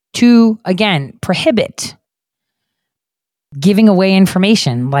giving away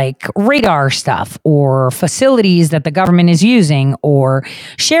information like radar stuff or facilities that the government is using or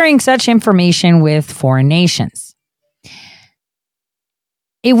sharing such information with foreign nations.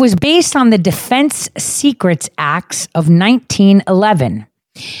 It was based on the Defense Secrets Acts of 1911,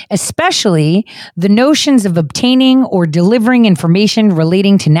 especially the notions of obtaining or delivering information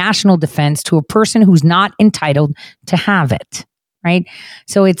relating to national defense to a person who's not entitled to have it, right?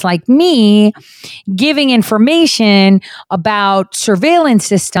 So it's like me giving information about surveillance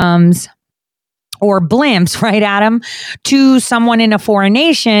systems or blimps, right, Adam, to someone in a foreign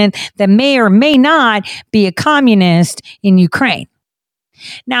nation that may or may not be a communist in Ukraine.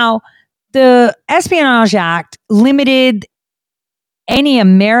 Now, the Espionage Act limited any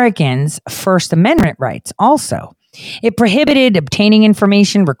Americans' First Amendment rights also. It prohibited obtaining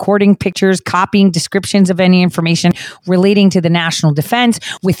information, recording pictures, copying descriptions of any information relating to the national defense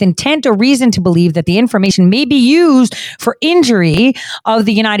with intent or reason to believe that the information may be used for injury of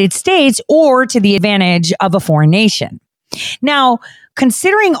the United States or to the advantage of a foreign nation. Now,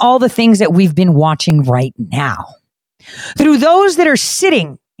 considering all the things that we've been watching right now, through those that are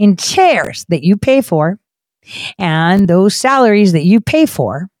sitting in chairs that you pay for, and those salaries that you pay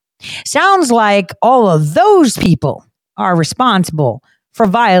for, sounds like all of those people are responsible for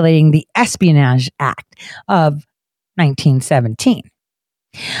violating the Espionage Act of 1917.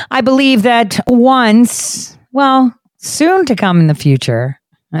 I believe that soon to come in the future,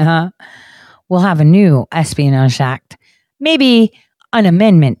 we'll have a new Espionage Act, maybe an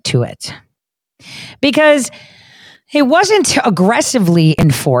amendment to it. Because it wasn't aggressively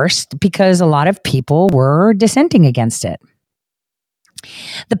enforced because a lot of people were dissenting against it.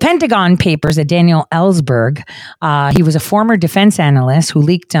 The Pentagon Papers at Daniel Ellsberg, he was a former defense analyst who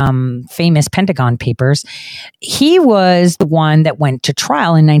leaked famous Pentagon Papers. He was the one that went to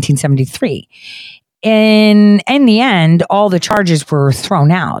trial in 1973. in the end, all the charges were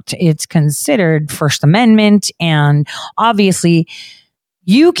thrown out. It's considered First Amendment, and obviously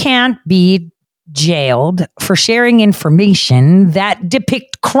you can't be jailed for sharing information that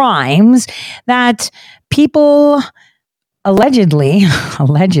depict crimes that people allegedly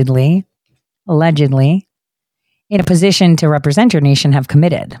in a position to represent your nation have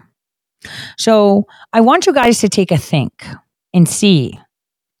committed. So I want you guys to take a think and see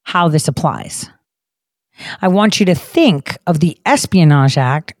how this applies. I want you to think of the Espionage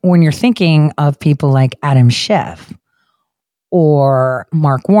Act when you're thinking of people like Adam Schiff or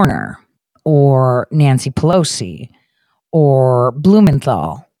Mark Warner or Nancy Pelosi or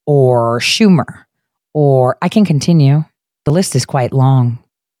Blumenthal or Schumer, or I can continue. The list is quite long.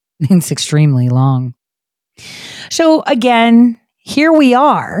 It's extremely long. So again, here we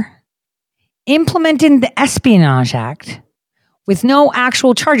are implementing the Espionage Act with no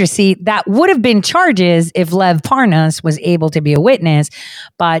actual charges. See, that would have been charges if Lev Parnas was able to be a witness,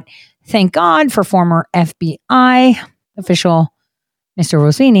 but thank God for former FBI official Mr.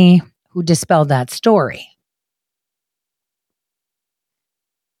 Rossini, who dispelled that story.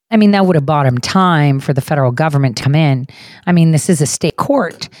 I mean, that would have bought him time for the federal government to come in. I mean, this is a state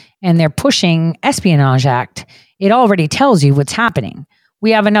court, and they're pushing Espionage Act. It already tells you what's happening.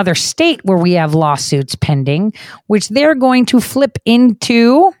 We have another state where we have lawsuits pending, which they're going to flip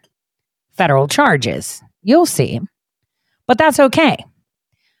into federal charges. You'll see. But that's okay.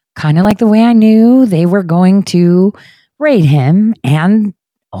 Kind of like the way I knew they were going to raid him and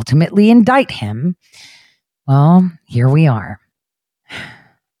ultimately indict him. Well, here we are.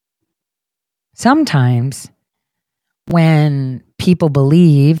 Sometimes when people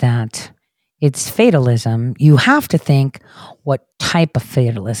believe that it's fatalism, you have to think, what type of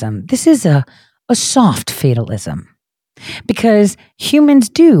fatalism? This is a soft fatalism, because humans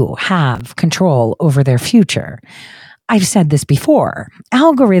do have control over their future. I've said this before.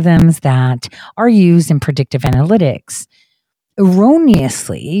 Algorithms that are used in predictive analytics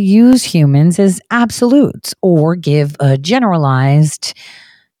erroneously use humans as absolutes or give a generalized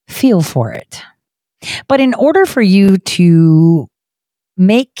feel for it. But in order for you to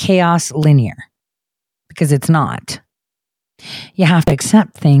make chaos linear, because it's not, you have to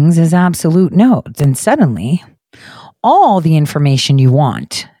accept things as absolute nodes, and suddenly all the information you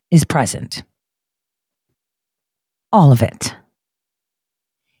want is present. All of it.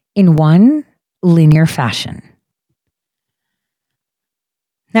 In one linear fashion.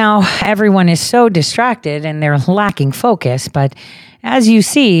 Now, everyone is so distracted and they're lacking focus, but as you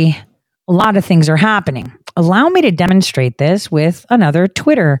see, a lot of things are happening. Allow me to demonstrate this with another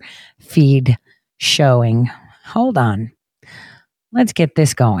Twitter feed showing. Hold on. Let's get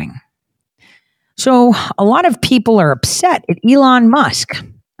this going. So, a lot of people are upset at Elon Musk.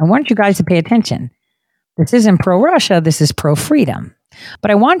 I want you guys to pay attention. This isn't pro-Russia, this is pro-freedom.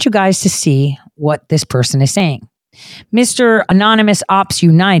 But I want you guys to see what this person is saying. Mr. Anonymous Ops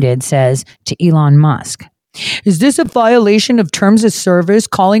United says to Elon Musk, "Is this a violation of terms of service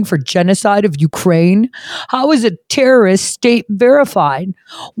calling for genocide of Ukraine? How is a terrorist state verified?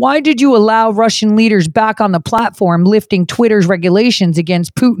 Why did you allow Russian leaders back on the platform lifting Twitter's regulations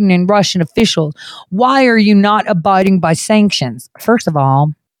against Putin and Russian officials? Why are you not abiding by sanctions?" First of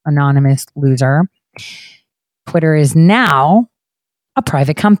all, anonymous loser, Twitter is now a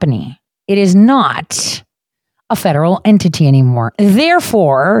private company. It is not a federal entity anymore.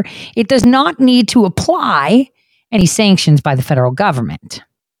 Therefore, it does not need to apply any sanctions by the federal government.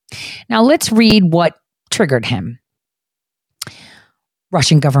 Now, let's read what triggered him.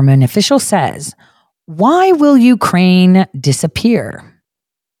 Russian government official says, "Why will Ukraine disappear?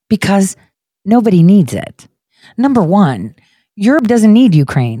 Because nobody needs it. Number one, Europe doesn't need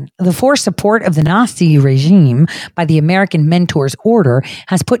Ukraine. The forced support of the Nazi regime by the American Mentors Order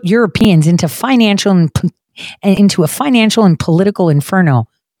has put Europeans into a financial and political inferno."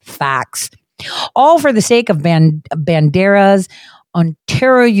 Facts. All for the sake of Bandera's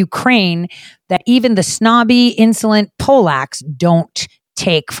Ontario, Ukraine, that even the snobby, insolent Polacks don't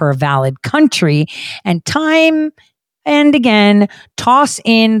take for a valid country, and time and again toss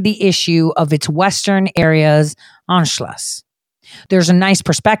in the issue of its western areas Anschluss. There's a nice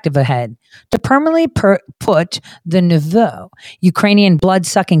perspective ahead to permanently put the nouveau Ukrainian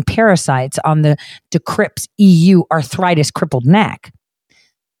blood-sucking parasites on the decrepit EU arthritis-crippled neck.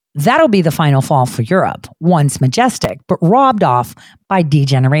 That'll be the final fall for Europe, once majestic, but robbed off by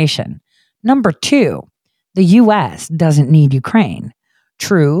degeneration. Number two, the U.S. doesn't need Ukraine.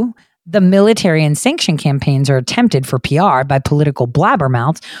 True, the military and sanction campaigns are attempted for PR by political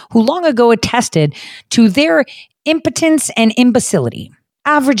blabbermouths who long ago attested to their impotence and imbecility.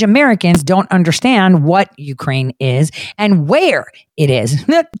 Average Americans don't understand what Ukraine is and where it is.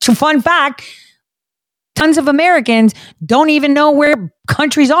 Fun fact, tons of Americans don't even know where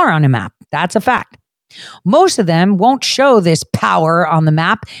countries are on a map. That's a fact. Most of them won't show this power on the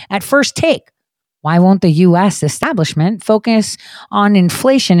map at first take. Why won't the U.S. establishment focus on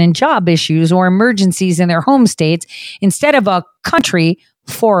inflation and job issues or emergencies in their home states instead of a country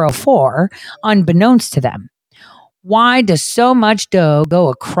 404, unbeknownst to them? Why does so much dough go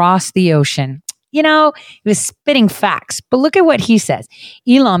across the ocean? You know, he was spitting facts, but look at what he says.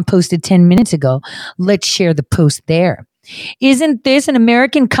 Elon posted 10 minutes ago. Let's share the post there. Isn't this an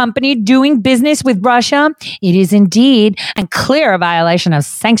American company doing business with Russia? It is indeed, and clear violation of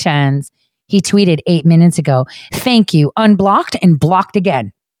sanctions. He tweeted 8 minutes ago. Thank you. Unblocked and blocked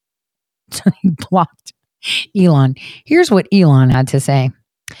again. So he blocked Elon. Here's what Elon had to say.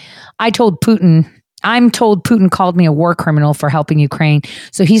 I'm told Putin called me a war criminal for helping Ukraine,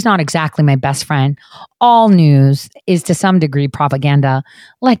 so he's not exactly my best friend. All news is to some degree propaganda.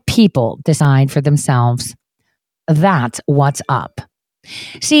 Let people decide for themselves. That's what's up.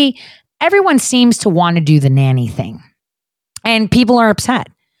 See, everyone seems to want to do the nanny thing, and people are upset.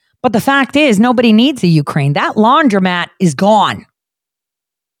 But the fact is, nobody needs the Ukraine. That laundromat is gone.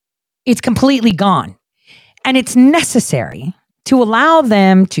 It's completely gone. And it's necessary to allow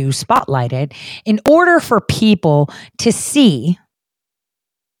them to spotlight it in order for people to see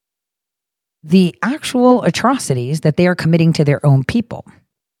the actual atrocities that they are committing to their own people.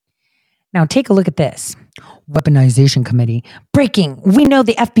 Now, take a look at this. Weaponization Committee. Breaking. We know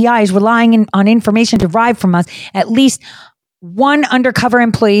the FBI is relying on information derived from us. At least one undercover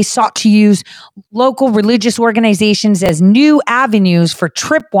employee sought to use local religious organizations as new avenues for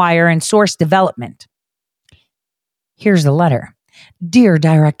tripwire and source development. Here's the letter. Dear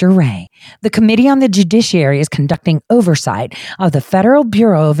Director Wray, the Committee on the Judiciary is conducting oversight of the Federal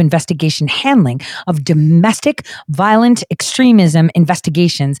Bureau of Investigation handling of domestic violent extremism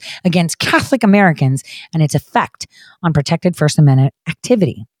investigations against Catholic Americans and its effect on protected First Amendment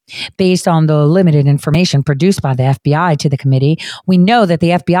activity. Based on the limited information produced by the FBI to the committee, we know that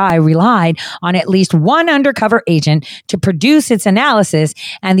the FBI relied on at least one undercover agent to produce its analysis,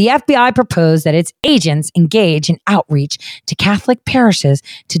 and the FBI proposed that its agents engage in outreach to Catholic parishes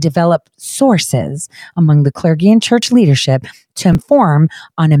to develop sources among the clergy and church leadership to inform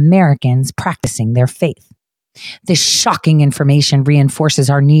on Americans practicing their faith. This shocking information reinforces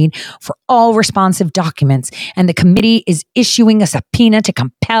our need for all responsive documents, and the committee is issuing a subpoena to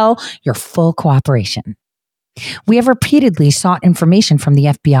compel your full cooperation. We have repeatedly sought information from the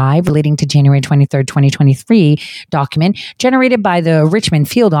FBI relating to January 23, 2023 document generated by the Richmond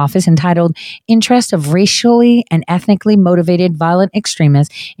Field Office entitled Interest of Racially and Ethnically Motivated Violent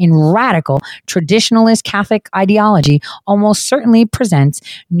Extremists in Radical Traditionalist Catholic Ideology almost certainly presents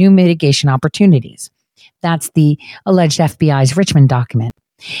new mitigation opportunities. That's the alleged FBI's Richmond document.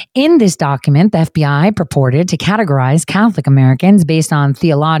 In this document, the FBI purported to categorize Catholic Americans based on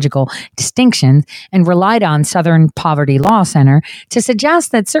theological distinctions and relied on Southern Poverty Law Center to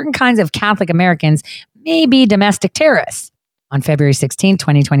suggest that certain kinds of Catholic Americans may be domestic terrorists. On February 16,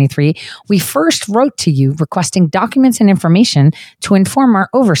 2023, we first wrote to you requesting documents and information to inform our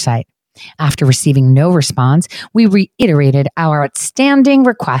oversight. After receiving no response, we reiterated our outstanding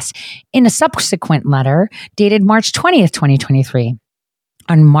request in a subsequent letter dated March 20th, 2023.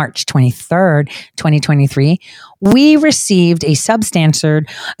 On March 23rd, 2023, we received a substandard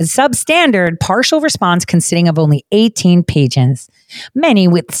partial response consisting of only 18 pages, many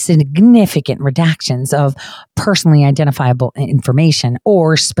with significant redactions of personally identifiable information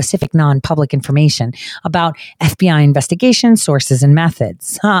or specific non-public information about FBI investigation sources and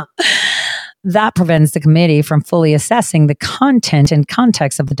methods. That prevents the committee from fully assessing the content and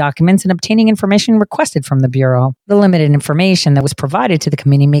context of the documents and obtaining information requested from the Bureau. The limited information that was provided to the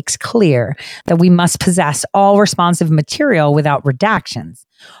committee makes clear that we must possess all responsive material without redactions.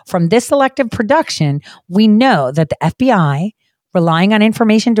 From this selective production, we know that the FBI, relying on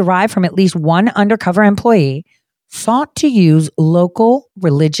information derived from at least one undercover employee, sought to use local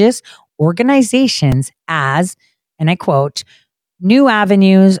religious organizations as, and I quote, new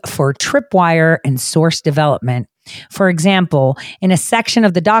avenues for tripwire and source development. For example, in a section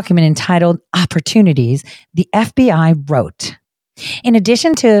of the document entitled Opportunities, the FBI wrote, in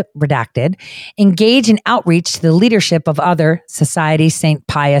addition to redacted, engage in outreach to the leadership of other Society St.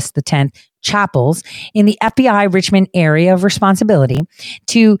 Pius X chapels in the FBI Richmond area of responsibility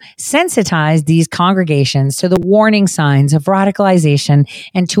to sensitize these congregations to the warning signs of radicalization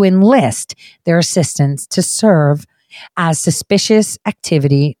and to enlist their assistance to serve as suspicious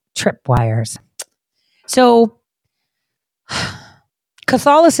activity tripwires. So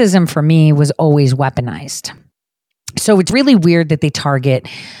Catholicism for me was always weaponized. So it's really weird that they target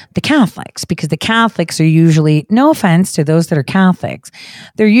the Catholics, because the Catholics are usually, no offense to those that are Catholics,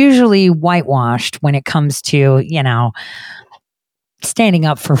 they're usually whitewashed when it comes to, standing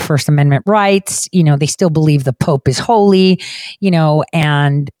up for First Amendment rights. They still believe the Pope is holy,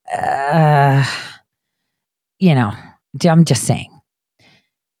 and, I'm just saying.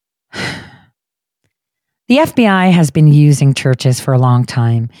 The FBI has been using churches for a long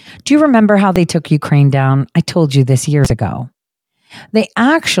time. Do you remember how they took Ukraine down? I told you this years ago. They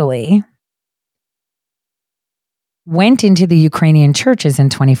actually went into the Ukrainian churches in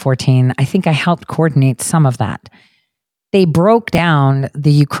 2014. I think I helped coordinate some of that. They broke down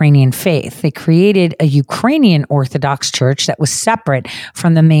the Ukrainian faith. They created a Ukrainian Orthodox church that was separate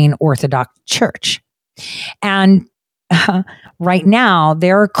from the main Orthodox church. And right now,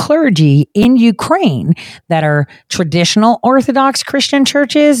 there are clergy in Ukraine that are traditional Orthodox Christian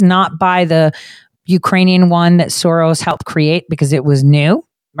churches, not by the Ukrainian one that Soros helped create because it was new,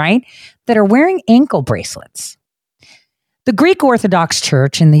 right? That are wearing ankle bracelets. The Greek Orthodox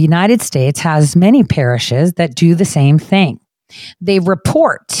Church in the United States has many parishes that do the same thing. They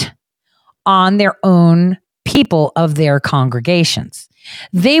report on their own people of their congregations.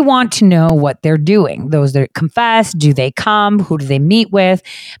 They want to know what they're doing. Those that confess, do they come? Who do they meet with?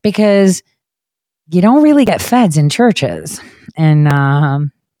 Because you don't really get feds in churches. And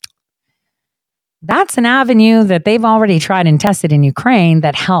that's an avenue that they've already tried and tested in Ukraine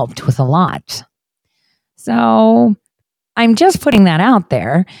that helped with a lot. So I'm just putting that out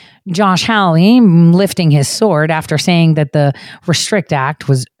there. Josh Hawley lifting his sword after saying that the Restrict Act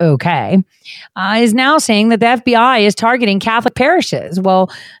was okay, is now saying that the FBI is targeting Catholic parishes.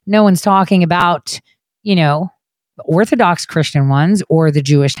 Well, no one's talking about, the Orthodox Christian ones or the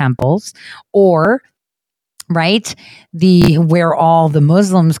Jewish temples or, right, where all the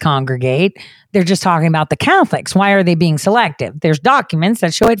Muslims congregate. They're just talking about the Catholics. Why are they being selective? There's documents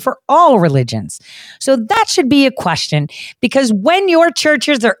that show it for all religions. So that should be a question, because when your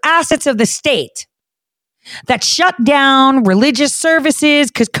churches are assets of the state that shut down religious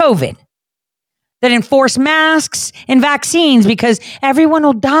services because COVID, that enforce masks and vaccines because everyone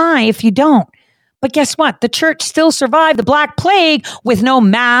will die if you don't. But guess what? The church still survived the Black Plague with no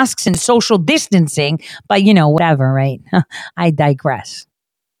masks and social distancing. But, whatever, right? I digress.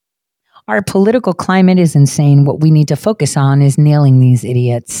 Our political climate is insane. What we need to focus on is nailing these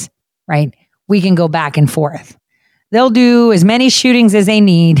idiots, right? We can go back and forth. They'll do as many shootings as they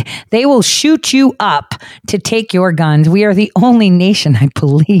need. They will shoot you up to take your guns. We are the only nation, I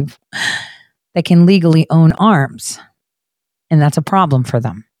believe, that can legally own arms. And that's a problem for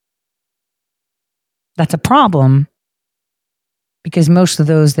them. That's a problem because most of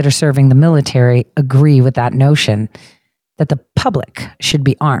those that are serving the military agree with that notion that the public should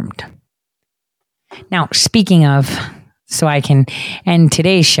be armed. Now, speaking of, so I can end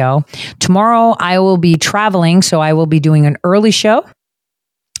today's show, tomorrow I will be traveling, so I will be doing an early show.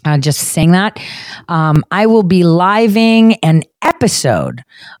 Just saying that. I will be living an episode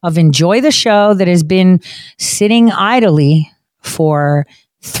of Enjoy the Show that has been sitting idly for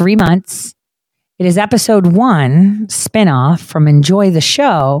 3 months. It is episode 1, spinoff from Enjoy the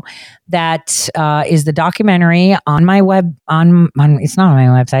Show. That is the documentary on my web, it's not on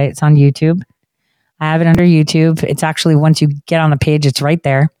my website, it's on YouTube. I have it under YouTube. It's actually, once you get on the page, it's right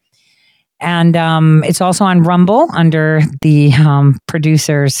there. And it's also on Rumble under the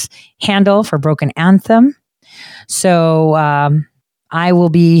producer's handle for Broken Anthem. So I will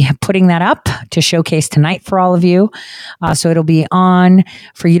be putting that up to showcase tonight for all of you. So it'll be on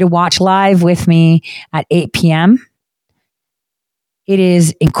for you to watch live with me at 8 p.m. It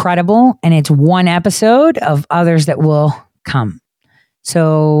is incredible, and it's one episode of others that will come.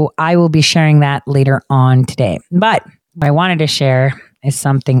 So I will be sharing that later on today. But what I wanted to share is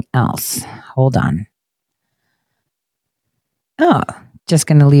something else. Hold on. Oh, just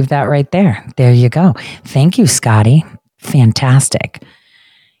going to leave that right there. There you go. Thank you, Scotty. Fantastic.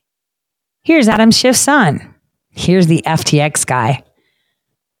 Here's Adam Schiff's son. Here's the FTX guy.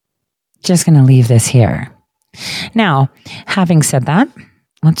 Just going to leave this here. Now, having said that,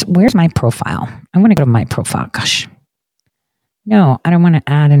 where's my profile? I want to go to my profile. Gosh. No, I don't want to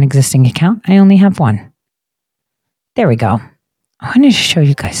add an existing account. I only have one. There we go. I wanted to show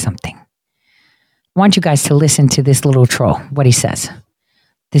you guys something. I want you guys to listen to this little troll, what he says.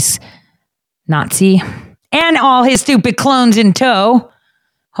 This Nazi and all his stupid clones in tow.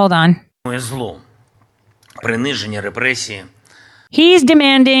 Hold on. He's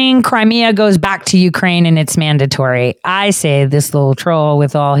demanding Crimea goes back to Ukraine and it's mandatory. I say this little troll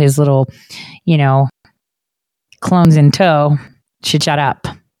with all his little, clones in tow. should shut up.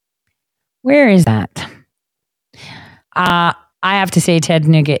 Where is that? I have to say Ted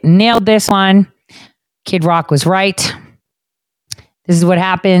Nugent nailed this one. Kid Rock was right. This is what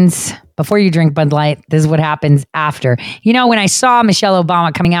happens before you drink Bud Light. This is what happens after. You know, when I saw Michelle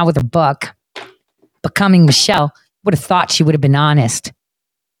Obama coming out with her book, Becoming Michelle, would have thought she would have been honest.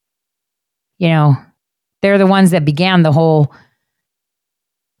 You know, they're the ones that began the whole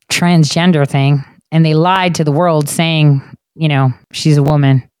transgender thing, and they lied to the world saying, you know, she's a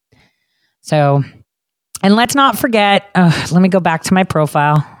woman. So, and let's not forget, let me go back to my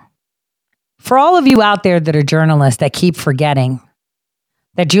profile. For all of you out there that are journalists that keep forgetting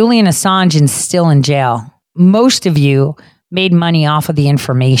that Julian Assange is still in jail, most of you made money off of the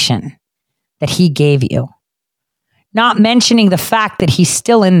information that he gave you. Not mentioning the fact that he's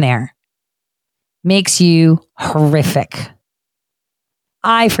still in there makes you horrific.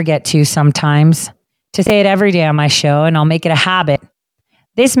 I forget to sometimes to say it every day on my show, and I'll make it a habit.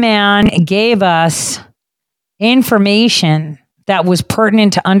 This man gave us information that was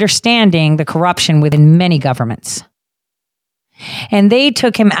pertinent to understanding the corruption within many governments. And they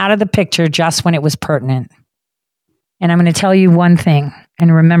took him out of the picture just when it was pertinent. And I'm going to tell you one thing,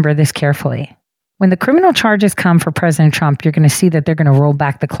 and remember this carefully. When the criminal charges come for President Trump, you're going to see that they're going to roll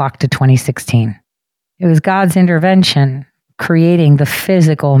back the clock to 2016. It was God's intervention creating the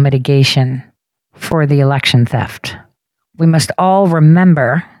physical mitigation for the election theft. We must all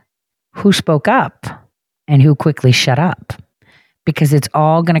remember who spoke up and who quickly shut up, because it's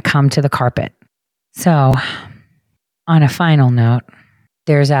all going to come to the carpet. So, on a final note,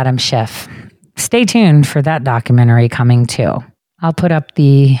 there's Adam Schiff. Stay tuned for that documentary coming too. I'll put up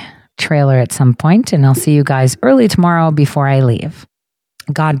the trailer at some point, and I'll see you guys early tomorrow before I leave.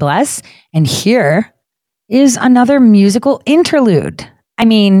 God bless. And here is another musical interlude. I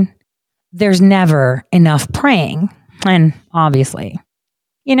mean, there's never enough praying. And obviously,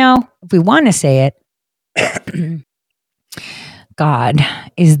 you know, if we want to say it, God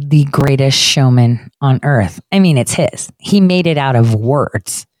is the greatest showman on earth. I mean, it's his. He made it out of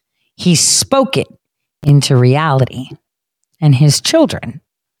words. He spoke it into reality. And his children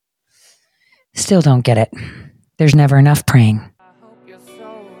still don't get it. There's never enough praying.